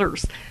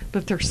letters,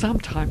 but they're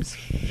sometimes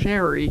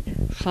very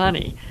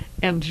funny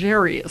and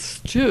very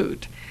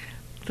astute.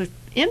 The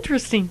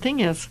interesting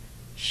thing is,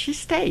 she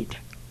stayed.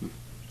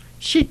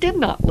 She did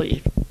not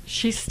leave.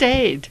 She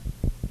stayed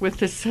with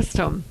the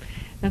system,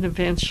 and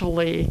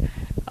eventually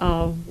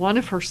one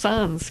of her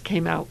sons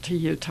came out to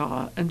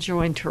Utah and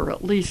joined her,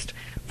 at least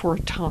for a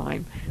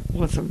time,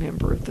 was a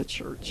member of the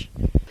church.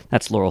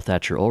 That's Laurel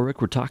Thatcher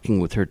Ulrich. We're talking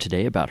with her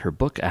today about her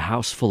book, A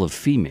House Full of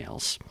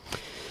Females.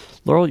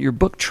 Laurel, your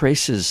book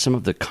traces some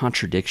of the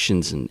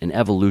contradictions and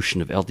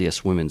evolution of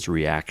LDS women's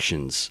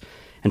reactions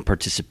and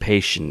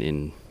participation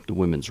in the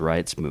women's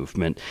rights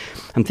movement.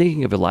 I'm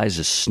thinking of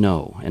Eliza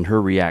Snow and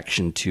her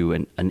reaction to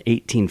an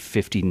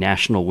 1850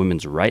 National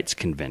Women's Rights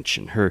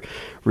Convention. Her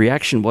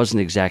reaction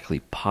wasn't exactly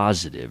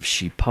positive.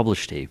 She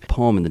published a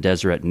poem in the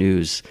Deseret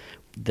News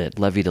that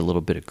levied a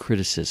little bit of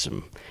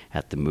criticism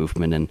at the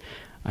movement, and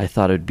I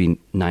thought it'd be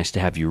nice to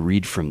have you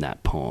read from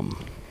that poem.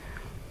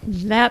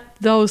 Let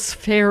those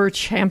fair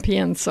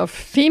champions of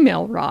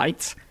female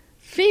rights,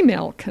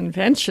 female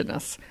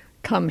conventionists,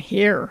 come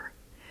here.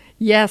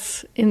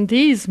 Yes, in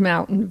these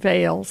mountain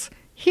vales,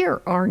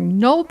 here are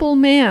noble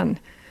men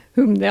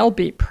whom they'll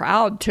be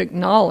proud to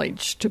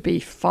acknowledge to be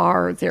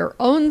far their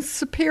own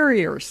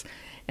superiors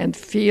and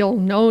feel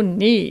no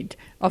need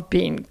of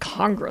being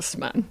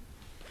congressmen.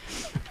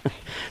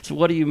 So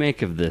what do you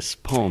make of this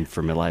poem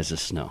from Eliza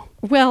Snow?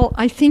 Well,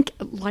 I think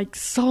like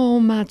so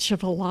much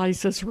of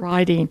Eliza's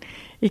writing,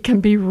 it can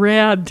be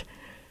read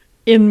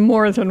in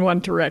more than one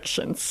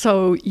direction.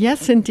 So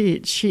yes,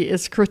 indeed, she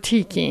is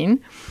critiquing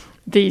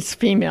these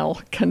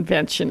female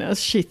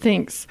conventionists. She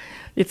thinks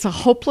it's a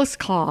hopeless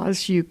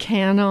cause. You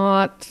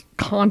cannot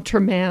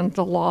countermand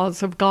the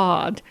laws of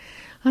God.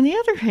 On the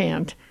other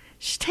hand,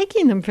 she's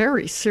taking them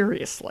very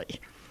seriously.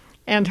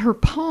 And her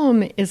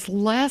poem is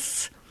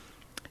less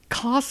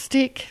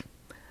caustic,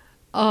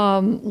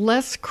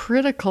 less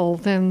critical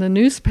than the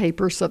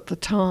newspapers at the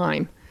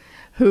time,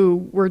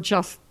 who were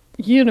just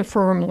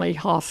uniformly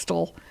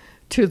hostile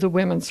to the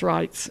women's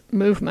rights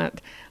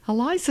movement.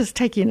 Eliza's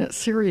taking it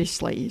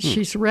seriously.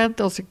 She's read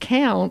those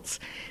accounts.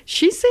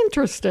 She's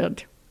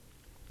interested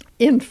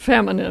in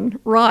feminine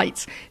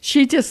rights.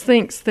 She just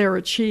thinks they're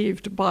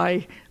achieved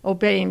by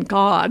obeying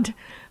God.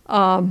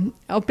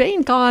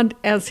 Obeying God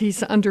as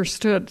he's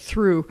understood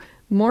through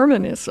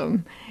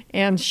Mormonism.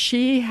 And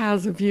she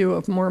has a view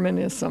of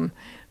Mormonism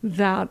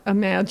that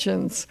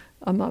imagines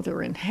a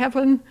mother in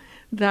heaven,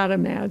 that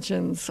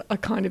imagines a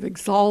kind of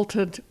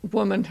exalted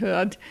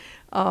womanhood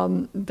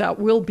that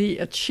will be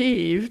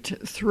achieved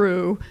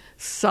through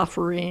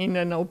suffering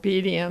and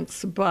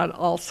obedience, but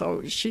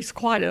also she's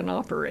quite an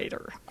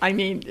operator. I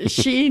mean,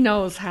 she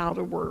knows how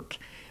to work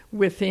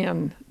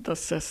within the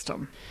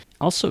system.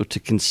 Also, to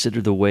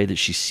consider the way that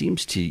she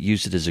seems to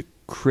use it as a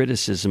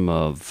criticism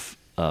of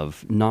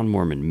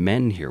non-Mormon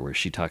men here, where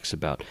she talks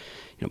about,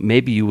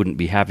 maybe you wouldn't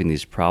be having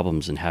these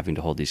problems and having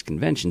to hold these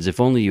conventions if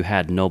only you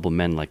had noble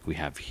men like we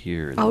have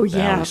here in the valley.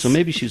 Yes. So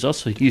maybe she's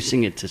also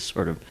using it to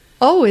sort of...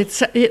 Oh,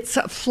 it's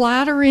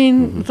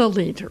flattering the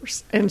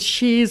leaders, and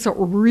she's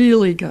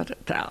really good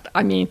at that.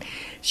 I mean,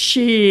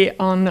 she,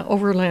 on the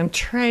Overland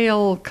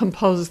Trail,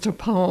 composed a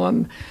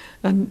poem,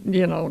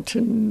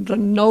 to the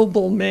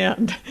noble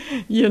men,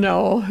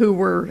 who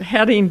were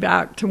heading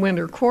back to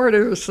winter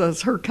quarters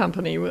as her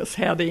company was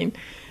heading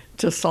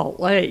to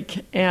Salt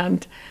Lake.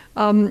 And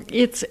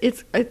it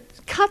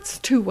cuts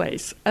two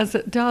ways, as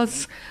it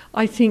does,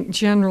 I think,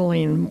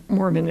 generally in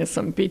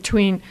Mormonism,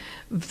 between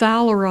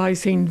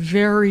valorizing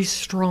very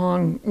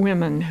strong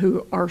women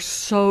who are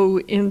so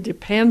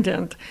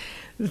independent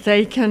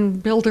they can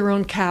build their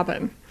own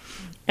cabin,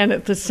 and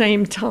at the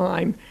same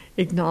time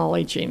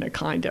acknowledging a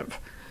kind of,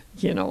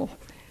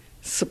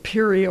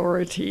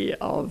 superiority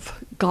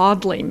of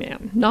godly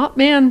men. Not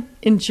men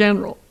in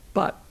general,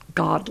 but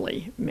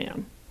godly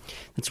men.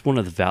 That's one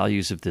of the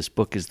values of this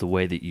book, is the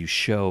way that you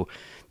show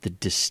the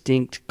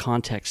distinct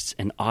contexts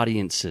and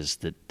audiences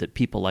that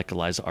people like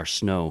Eliza R.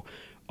 Snow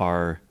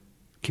are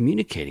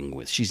communicating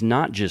with. She's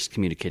not just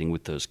communicating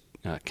with those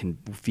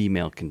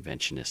female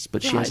conventionists,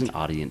 but she has an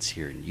audience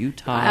here in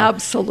Utah.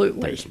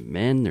 Absolutely. There's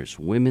men, there's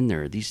women,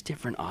 there are these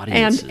different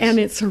audiences. And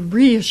it's a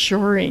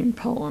reassuring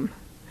poem.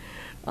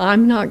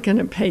 I'm not going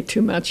to pay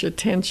too much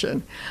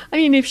attention. I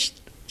mean, if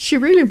she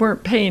really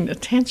weren't paying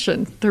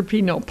attention, there'd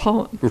be no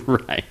poem.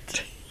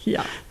 Right.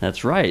 Yeah.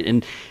 That's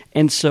right.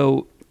 And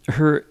so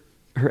her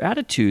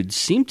attitudes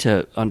seem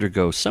to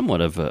undergo somewhat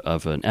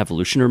of an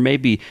evolution, or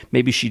maybe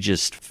she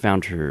just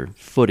found her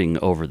footing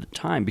over the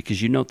time,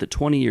 because you note that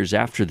 20 years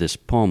after this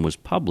poem was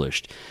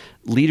published,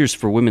 leaders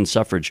for women's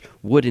suffrage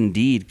would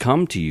indeed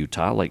come to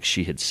Utah, like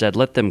she had said,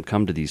 let them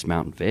come to these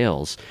mountain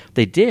vales.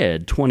 They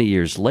did 20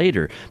 years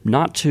later,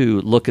 not to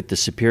look at the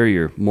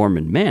superior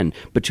Mormon men,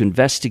 but to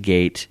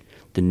investigate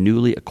the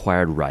newly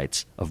acquired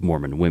rights of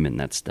Mormon women.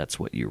 That's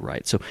what you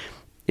write. So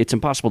it's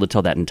impossible to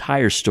tell that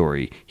entire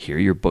story here.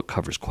 Your book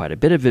covers quite a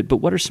bit of it, but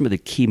what are some of the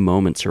key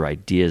moments or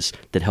ideas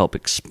that help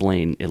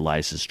explain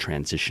Eliza's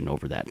transition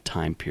over that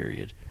time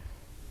period?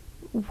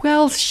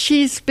 Well,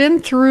 she's been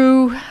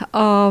through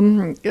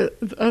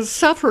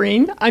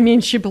suffering. I mean,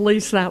 she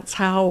believes that's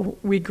how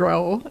we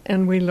grow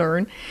and we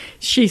learn.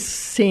 She's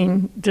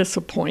seen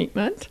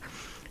disappointment.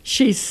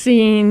 She's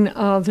seen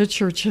the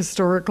Church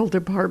Historical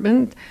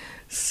Department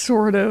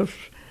sort of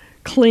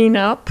clean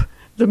up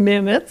the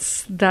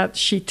minutes that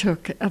she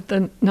took at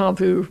the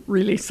Nauvoo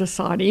Relief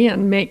Society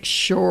and make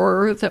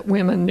sure that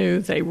women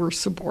knew they were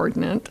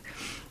subordinate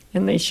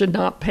and they should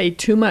not pay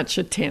too much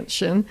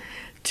attention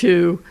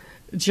to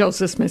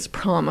Joseph Smith's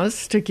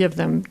promise to give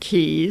them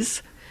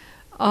keys.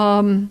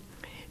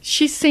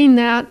 She's seen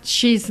that.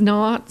 She's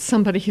not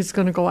somebody who's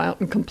going to go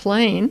out and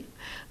complain.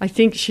 I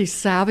think she's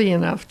savvy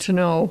enough to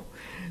know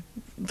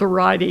the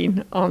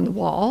writing on the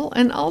wall,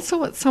 and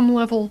also at some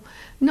level,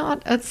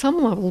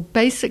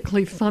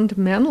 basically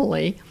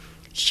fundamentally,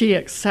 she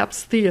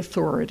accepts the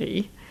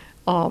authority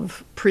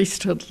of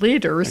priesthood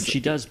leaders. And she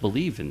does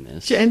believe in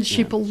this. And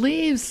she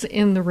believes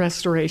in the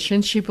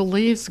restoration. She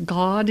believes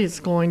God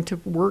is going to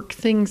work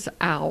things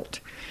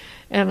out.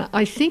 And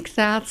I think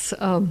that's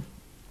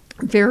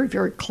very,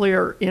 very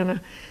clear in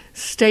a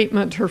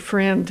statement her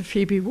friend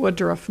Phoebe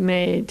Woodruff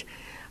made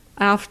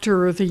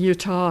after the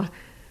Utah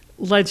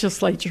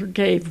legislature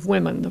gave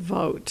women the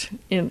vote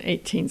in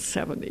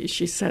 1870.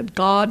 She said,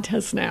 God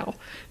has now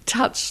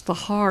touched the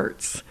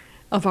hearts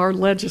of our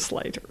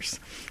legislators,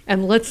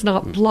 and let's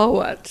not blow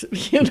it,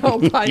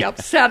 by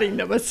upsetting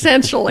them.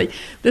 Essentially,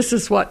 this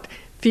is what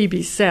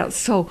Phoebe says.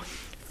 So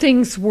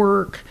things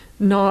work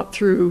not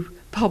through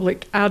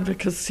public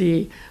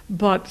advocacy,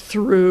 but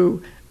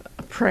through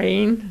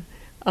praying,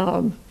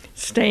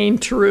 staying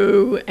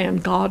true,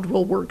 and God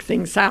will work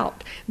things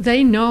out.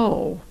 They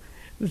know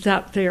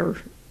that they're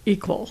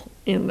equal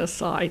in the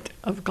sight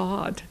of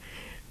God.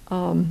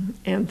 And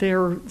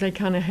they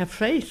kind of have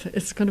faith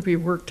it's going to be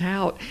worked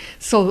out.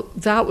 So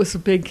that was a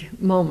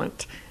big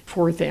moment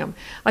for them.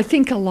 I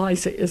think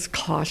Eliza is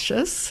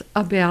cautious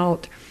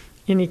about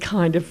any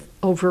kind of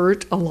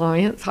overt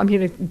alliance. I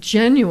mean,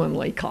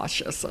 genuinely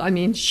cautious. I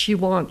mean, she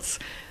wants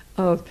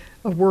a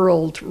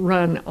world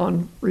run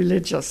on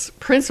religious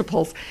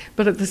principles.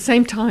 But at the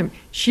same time,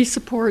 she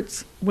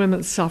supports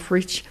women's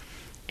suffrage,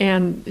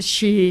 and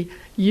she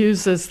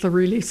uses the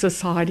Relief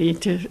Society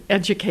to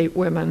educate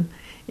women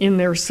in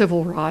their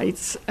civil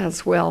rights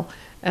as well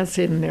as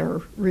in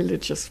their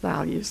religious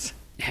values.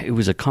 It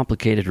was a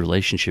complicated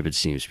relationship, it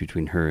seems,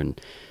 between her and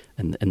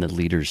the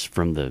leaders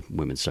from the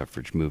women's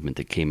suffrage movement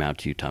that came out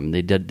to Utah. And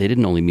they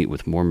didn't only meet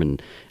with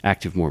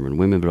active Mormon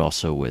women, but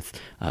also with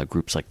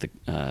groups like the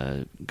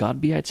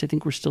Godbeites, I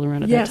think, were still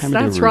around at that time.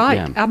 Yes, that's right.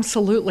 Yeah.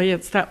 Absolutely.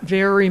 It's that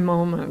very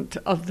moment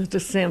of the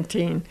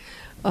dissenting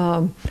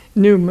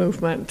new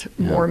movement,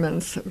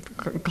 Mormons,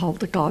 called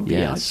the Godbeites.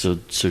 Yeah,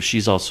 so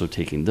she's also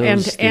taking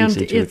those things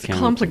into account. And it's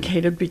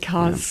complicated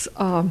because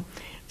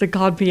the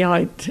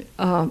Godbeite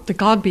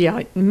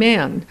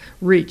men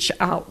reach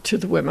out to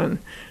the women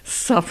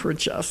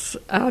suffragists,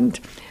 and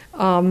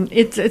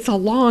it's a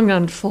long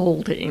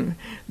unfolding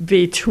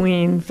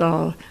between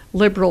the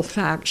liberal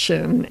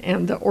faction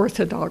and the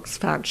Orthodox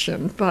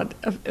faction, but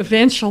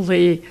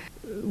eventually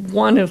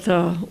one of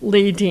the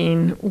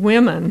leading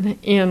women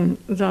in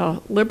the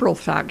liberal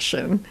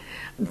faction,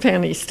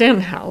 Fanny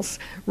Stenhouse,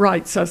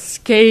 writes a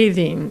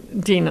scathing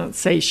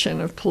denunciation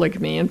of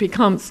polygamy and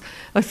becomes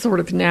a sort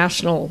of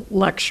national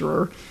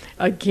lecturer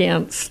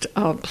against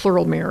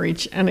plural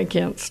marriage and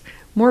against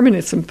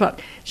Mormonism. But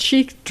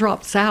she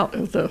drops out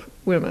of the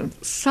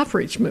women's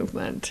suffrage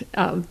movement.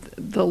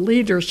 The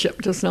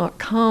leadership does not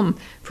come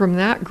from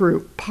that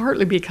group,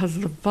 partly because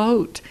the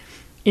vote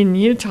in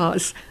Utah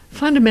is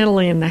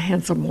fundamentally in the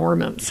hands of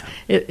Mormons.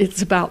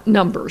 It's about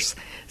numbers.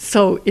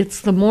 So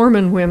it's the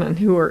Mormon women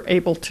who are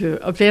able to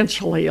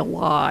eventually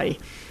ally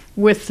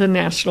with the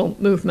national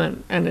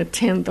movement and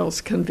attend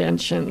those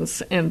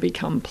conventions and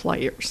become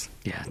players.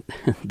 Yeah,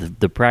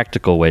 the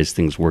practical ways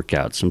things work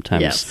out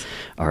sometimes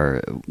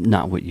are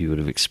not what you would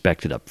have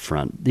expected up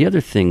front. The other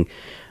thing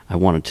I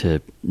wanted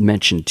to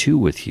mention too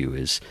with you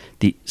is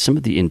some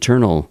of the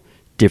internal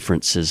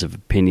differences of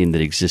opinion that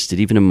existed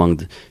even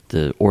among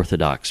the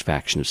Orthodox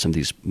faction of some of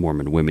these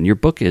Mormon women. Your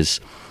book is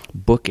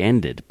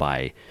bookended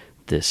by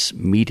this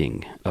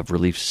meeting of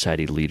Relief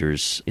Society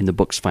leaders. In the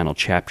book's final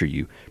chapter,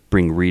 you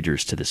bring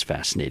readers to this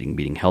fascinating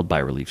meeting held by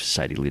Relief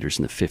Society leaders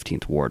in the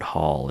 15th Ward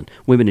Hall. And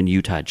women in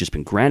Utah had just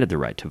been granted the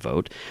right to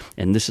vote.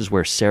 And this is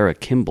where Sarah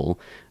Kimball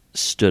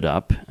stood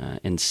up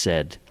and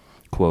said,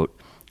 quote,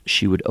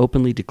 "She would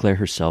openly declare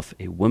herself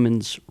a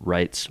women's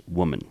rights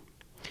woman."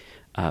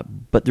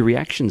 But the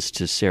reactions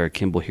to Sarah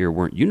Kimball here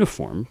weren't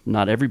uniform.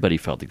 Not everybody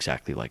felt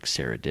exactly like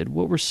Sarah did.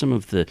 What were some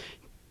of the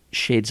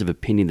shades of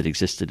opinion that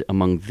existed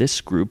among this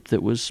group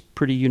that was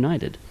pretty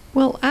united?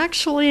 Well,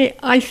 actually,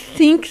 I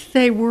think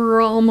they were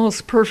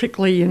almost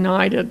perfectly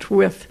united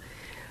with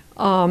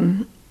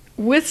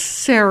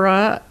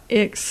Sarah,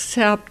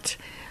 except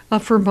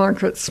for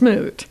Margaret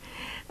Smoot.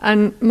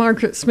 And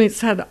Margaret Smoot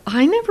said,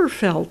 "I never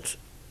felt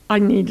I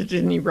needed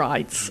any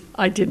rights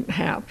I didn't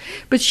have."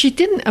 But she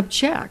didn't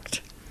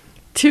object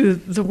to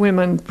the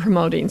women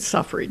promoting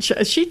suffrage.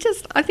 She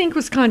just, I think,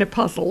 was kind of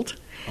puzzled.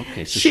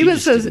 Okay, so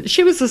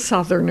she was a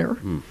Southerner,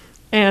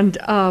 and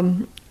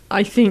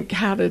I think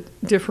had a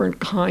different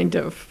kind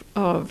of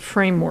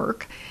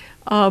framework.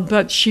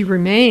 But she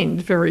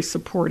remained very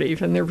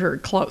supportive, and they're very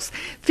close.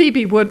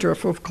 Phoebe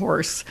Woodruff, of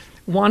course,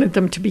 wanted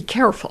them to be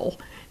careful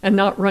and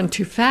not run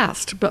too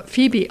fast. But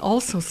Phoebe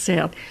also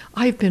said,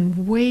 "I've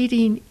been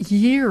waiting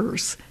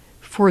years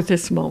for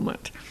this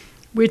moment,"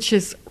 which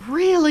is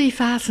really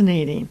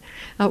fascinating.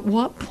 At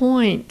what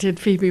point did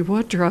Phoebe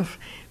Woodruff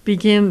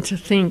begin to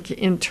think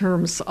in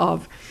terms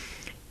of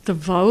the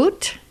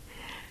vote?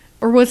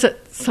 Or was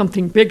it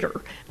something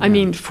bigger? I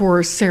mean,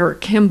 for Sarah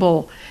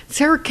Kimball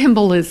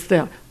is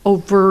the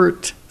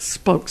overt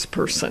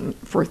spokesperson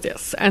for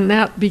this. And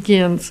that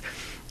begins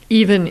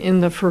even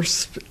in the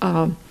first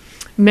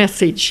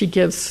message she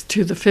gives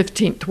to the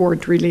 15th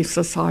Ward Relief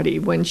Society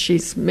when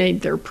she's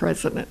made their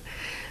president.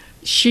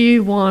 She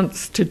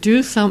wants to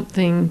do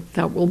something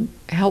that will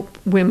help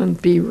women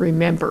be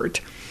remembered.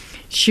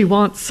 She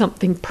wants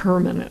something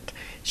permanent.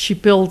 She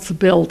builds a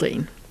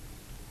building,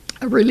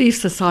 a Relief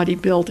Society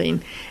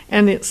building,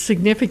 and it's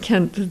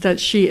significant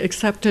that she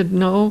accepted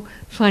no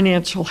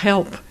financial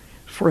help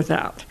for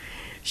that.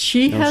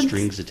 No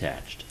strings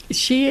attached.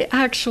 She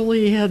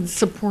actually had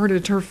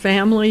supported her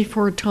family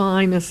for a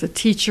time as a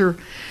teacher.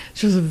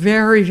 She was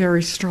very,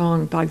 very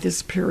strong by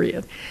this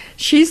period.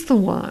 She's the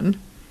one,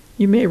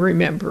 you may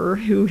remember,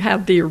 who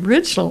had the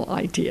original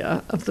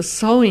idea of the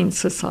Sewing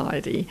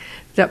Society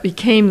that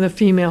became the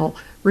Female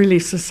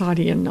Relief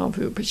Society in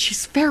Nauvoo. But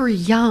she's very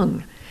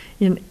young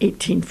in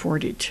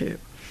 1842.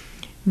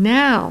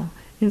 Now,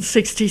 in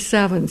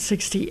 67,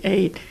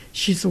 68,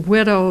 she's a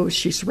widow.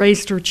 She's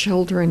raised her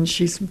children.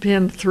 She's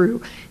been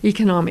through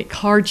economic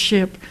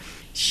hardship.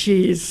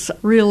 She's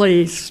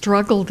really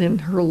struggled in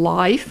her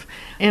life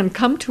and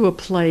come to a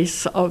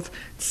place of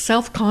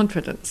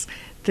self-confidence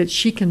that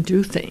she can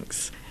do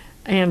things.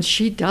 And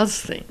she does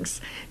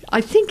things.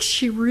 I think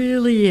she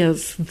really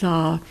is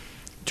the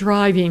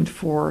driving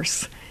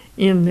force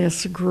in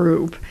this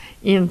group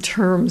in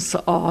terms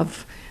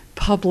of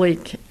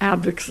public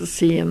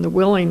advocacy and the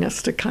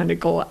willingness to kind of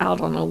go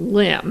out on a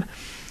limb.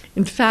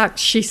 In fact,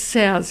 she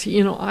says,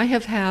 I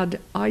have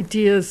had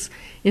ideas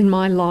in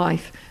my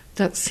life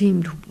that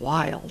seemed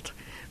wild,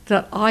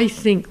 that I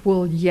think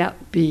will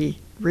yet be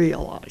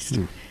realized.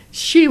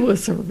 She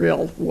was a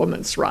real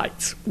women's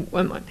rights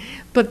woman.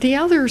 But the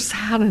others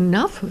had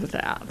enough of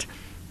that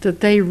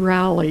they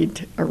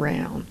rallied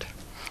around.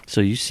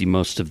 So you see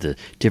most of the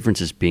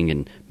differences being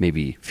in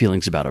maybe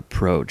feelings about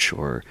approach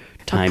or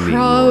timing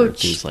or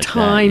things like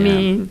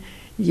timing, that.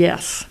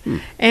 Yes.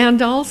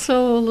 And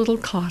also a little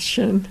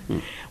caution.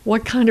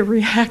 What kind of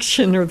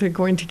reaction are they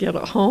going to get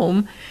at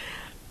home?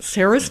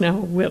 Sarah's now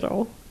a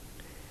widow.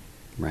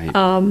 Right.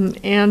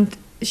 And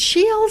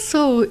she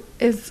also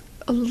is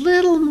a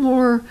little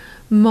more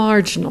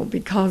marginal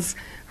because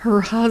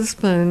her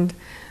husband,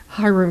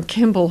 Hiram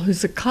Kimball,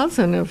 who's a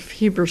cousin of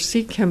Heber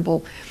C.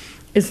 Kimball,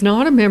 is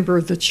not a member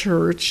of the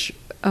church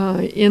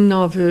in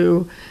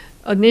Nauvoo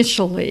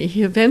initially.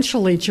 He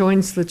eventually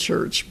joins the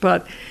church,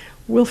 but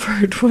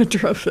Wilford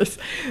Woodruff is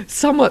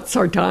somewhat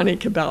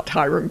sardonic about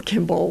Hiram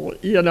Kimball,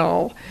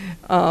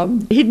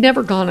 He'd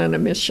never gone on a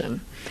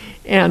mission.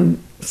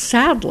 And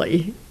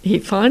sadly, he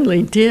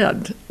finally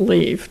did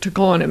leave to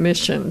go on a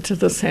mission to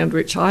the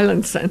Sandwich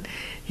Islands, and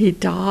he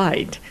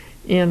died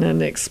in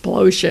an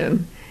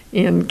explosion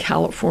in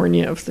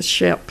California of the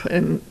ship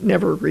and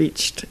never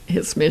reached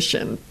his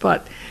mission.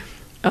 But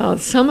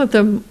some of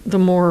the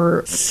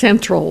more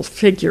central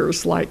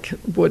figures like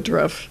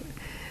Woodruff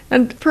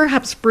and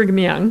perhaps Brigham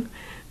Young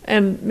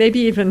and maybe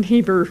even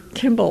Heber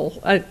Kimball,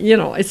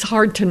 it's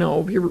hard to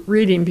know. You're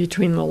reading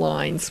between the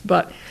lines,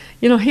 but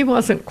he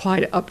wasn't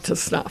quite up to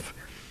snuff.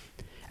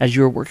 As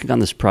you were working on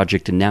this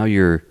project, and now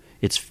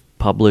it's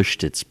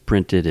published, it's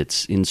printed,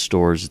 it's in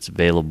stores, it's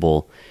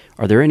available,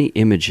 are there any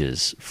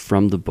images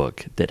from the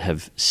book that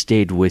have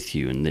stayed with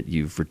you and that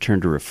you've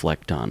returned to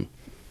reflect on?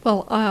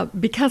 Well,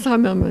 because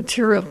I'm a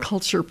material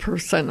culture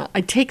person,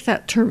 I take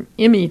that term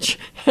image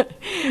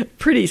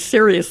pretty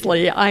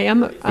seriously. I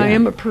am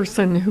a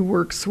person who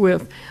works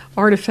with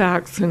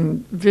artifacts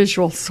and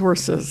visual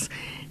sources,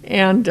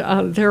 and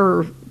there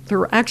are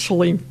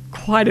actually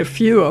quite a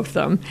few of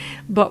them.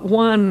 But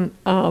one,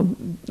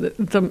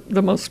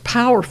 the most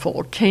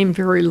powerful, came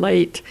very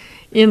late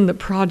in the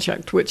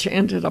project, which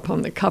ended up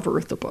on the cover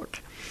of the book,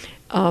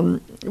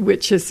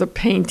 which is a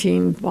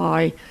painting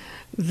by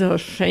the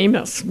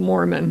famous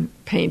Mormon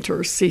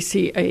painter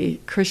C.C.A.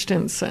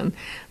 Christensen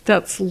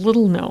that's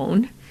little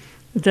known,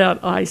 that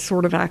I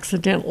sort of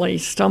accidentally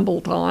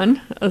stumbled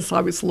on as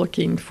I was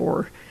looking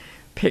for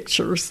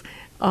pictures.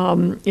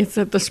 It's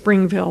at the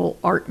Springville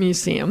Art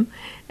Museum,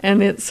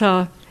 and it's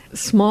a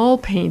small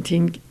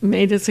painting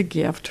made as a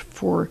gift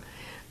for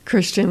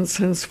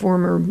Christensen's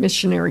former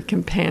missionary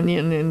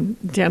companion in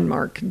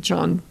Denmark,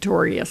 John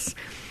Dorius,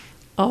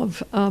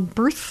 of a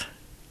birthing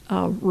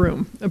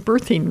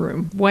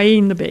room,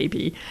 weighing the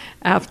baby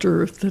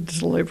after the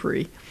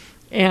delivery.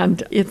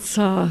 And it's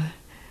a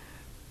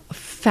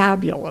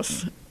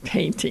fabulous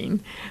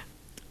painting.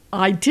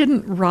 I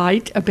didn't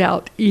write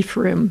about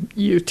Ephraim,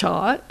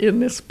 Utah in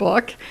this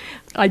book.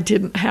 I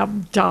didn't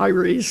have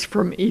diaries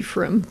from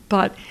Ephraim,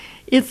 but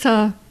it's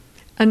an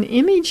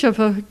image of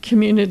a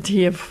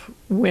community of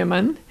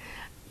women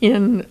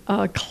in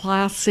a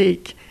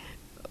classic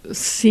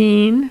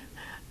scene,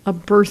 a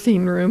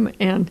birthing room,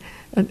 and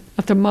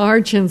at the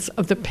margins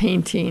of the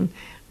painting,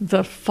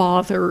 the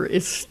father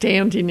is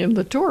standing in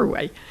the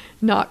doorway,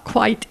 not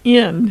quite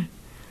in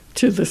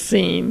to the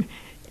scene.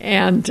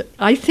 And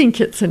I think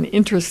it's an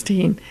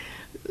interesting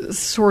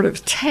sort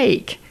of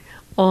take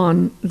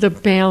on the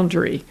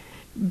boundary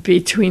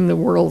between the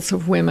worlds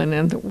of women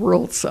and the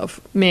worlds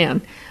of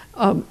men,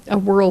 a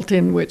world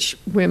in which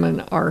women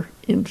are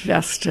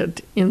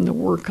invested in the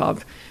work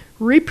of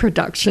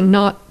reproduction,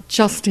 not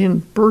just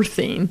in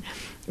birthing,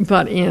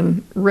 but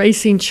in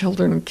raising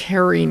children,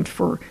 caring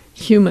for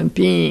human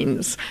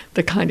beings,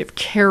 the kind of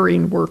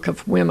caring work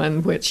of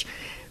women, which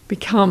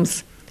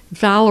becomes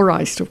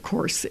valorized, of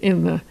course,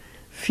 in the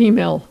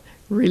female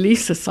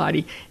Relief Society.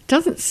 It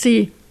doesn't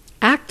see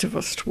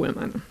activist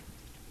women.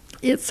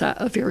 It's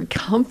a very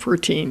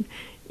comforting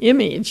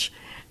image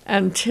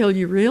until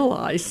you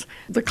realize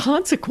the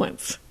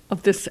consequence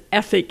of this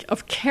ethic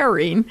of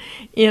caring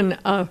in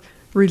a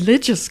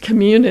religious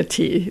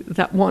community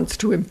that wants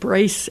to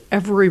embrace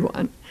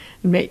everyone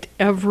and make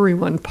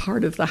everyone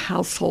part of the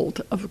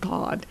household of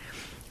God.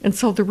 And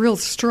so the real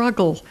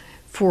struggle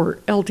for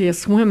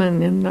LDS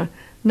women in the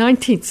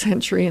 19th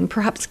century, and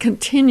perhaps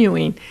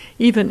continuing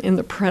even in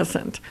the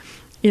present,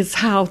 is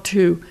how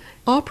to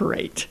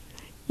operate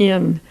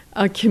in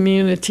a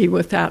community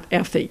with that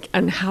ethic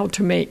and how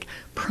to make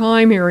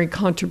primary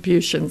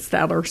contributions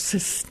that are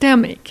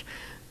systemic,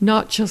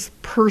 not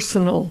just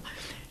personal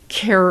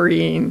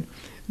carrying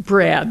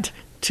bread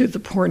to the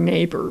poor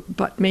neighbor,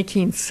 but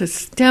making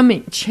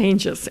systemic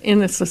changes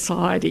in a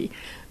society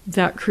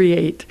that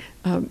create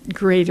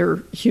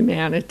greater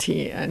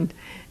humanity and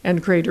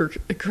greater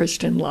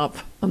Christian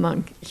love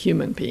among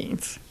human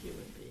beings.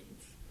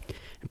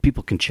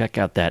 People can check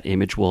out that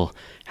image. We'll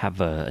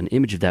have an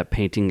image of that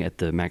painting at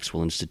the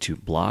Maxwell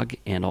Institute blog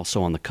and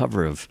also on the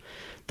cover of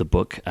the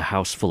book, A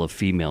House Full of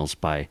Females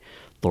by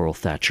Laurel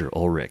Thatcher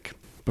Ulrich.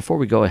 Before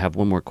we go, I have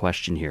one more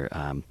question here.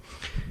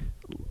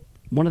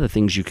 One of the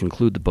things you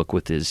conclude the book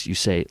with is you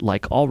say,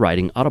 like all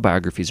writing,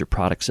 autobiographies are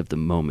products of the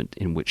moment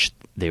in which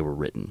they were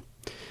written.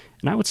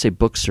 And I would say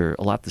books are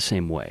a lot the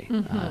same way.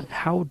 Mm-hmm.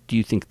 How do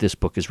you think this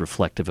book is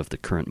reflective of the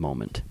current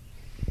moment?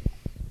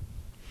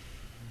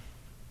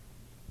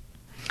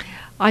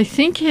 I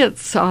think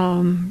it's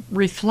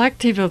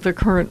reflective of the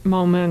current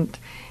moment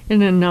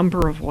in a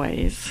number of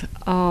ways.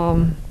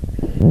 One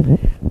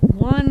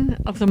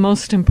of the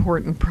most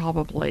important,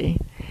 probably,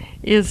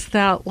 is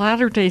that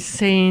Latter-day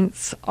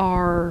Saints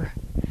are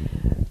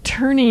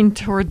turning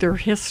toward their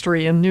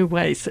history in new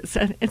ways.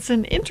 It's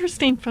an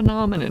interesting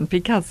phenomenon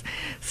because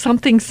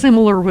something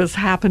similar was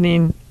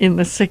happening in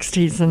the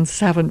 60s and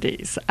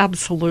 70s,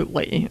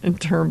 absolutely, in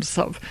terms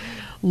of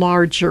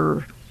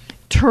larger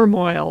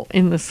turmoil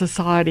in the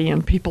society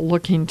and people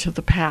looking to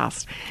the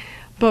past.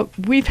 But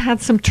we've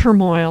had some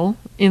turmoil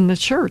in the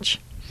church.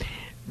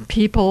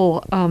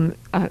 People,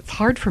 it's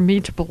hard for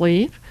me to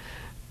believe,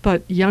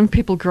 but young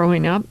people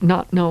growing up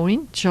not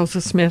knowing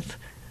Joseph Smith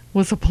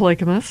was a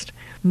polygamist,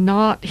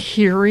 not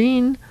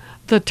hearing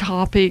the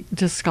topic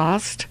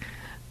discussed,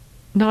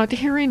 not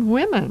hearing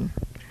women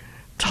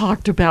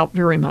talked about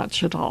very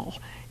much at all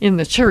in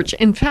the church.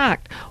 In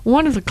fact,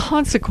 one of the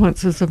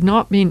consequences of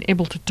not being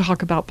able to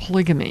talk about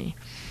polygamy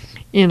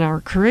in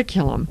our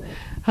curriculum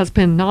has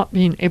been not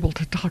being able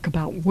to talk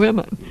about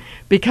women,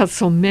 because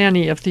so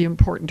many of the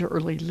important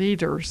early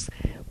leaders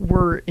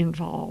were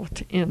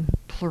involved in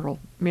plural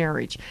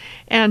marriage.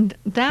 And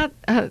that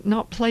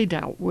not played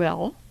out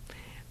well,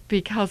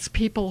 because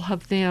people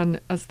have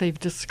then, as they've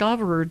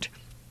discovered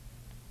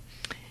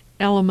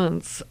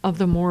elements of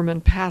the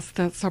Mormon past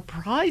that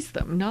surprise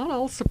them, not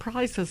all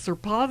surprises are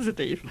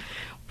positive.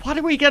 What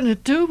are we going to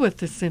do with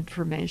this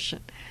information?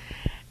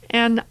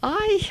 And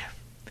I've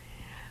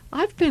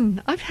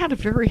had a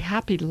very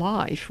happy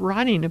life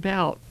writing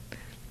about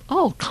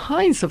all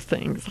kinds of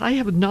things. I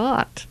have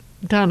not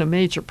done a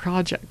major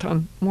project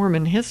on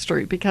Mormon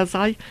history because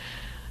I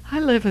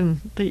live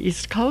in the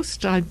East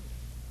Coast.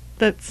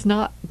 That's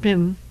not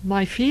been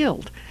my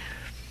field.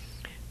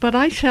 But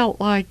I felt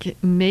like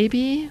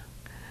maybe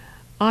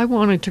I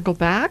wanted to go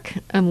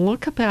back and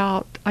look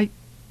about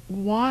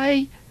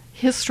why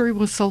history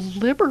was so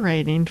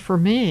liberating for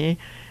me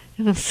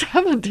in the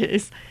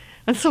 70s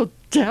and so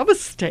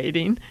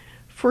devastating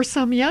for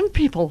some young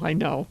people I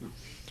know.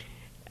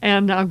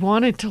 And I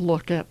wanted to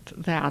look at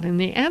that. And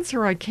the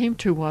answer I came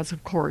to was,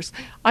 of course,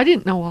 I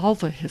didn't know all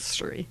the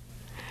history.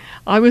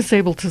 I was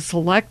able to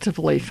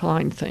selectively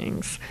find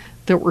things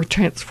that were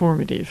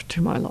transformative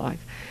to my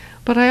life.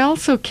 But I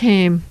also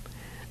came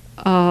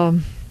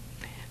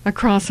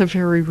across a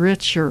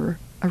richer,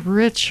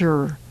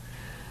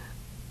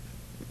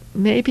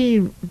 maybe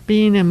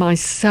being in my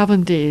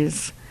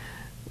 70s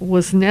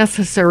was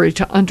necessary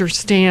to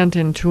understand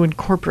and to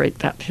incorporate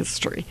that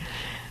history.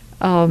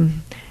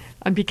 I'm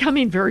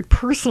becoming very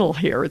personal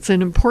here. It's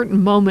an important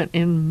moment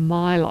in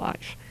my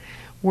life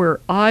where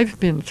I've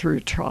been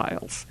through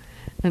trials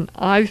and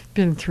I've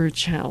been through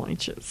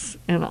challenges,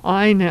 and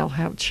I now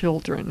have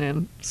children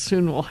and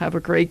soon will have a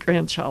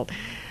great-grandchild.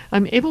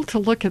 I'm able to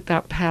look at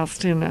that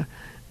past in a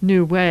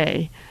new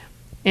way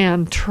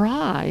and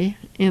try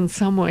in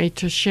some way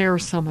to share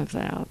some of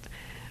that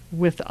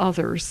with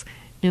others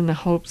in the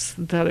hopes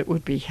that it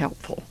would be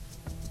helpful.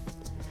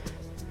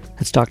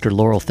 That's Dr.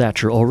 Laurel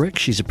Thatcher Ulrich.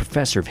 She's a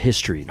professor of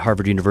history at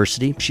Harvard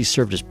University. She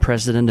served as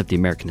president of the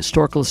American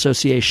Historical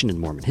Association and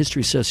Mormon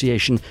History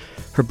Association.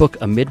 Her book,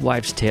 A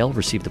Midwife's Tale,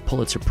 received the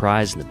Pulitzer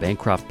Prize and the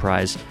Bancroft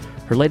Prize.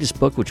 Her latest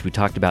book, which we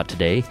talked about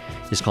today,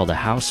 is called A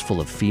House Full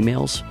of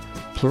Females,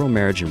 Plural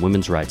Marriage and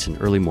Women's Rights in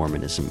Early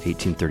Mormonism,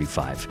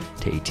 1835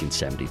 to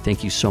 1870.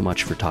 Thank you so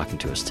much for talking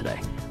to us today.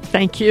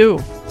 Thank you.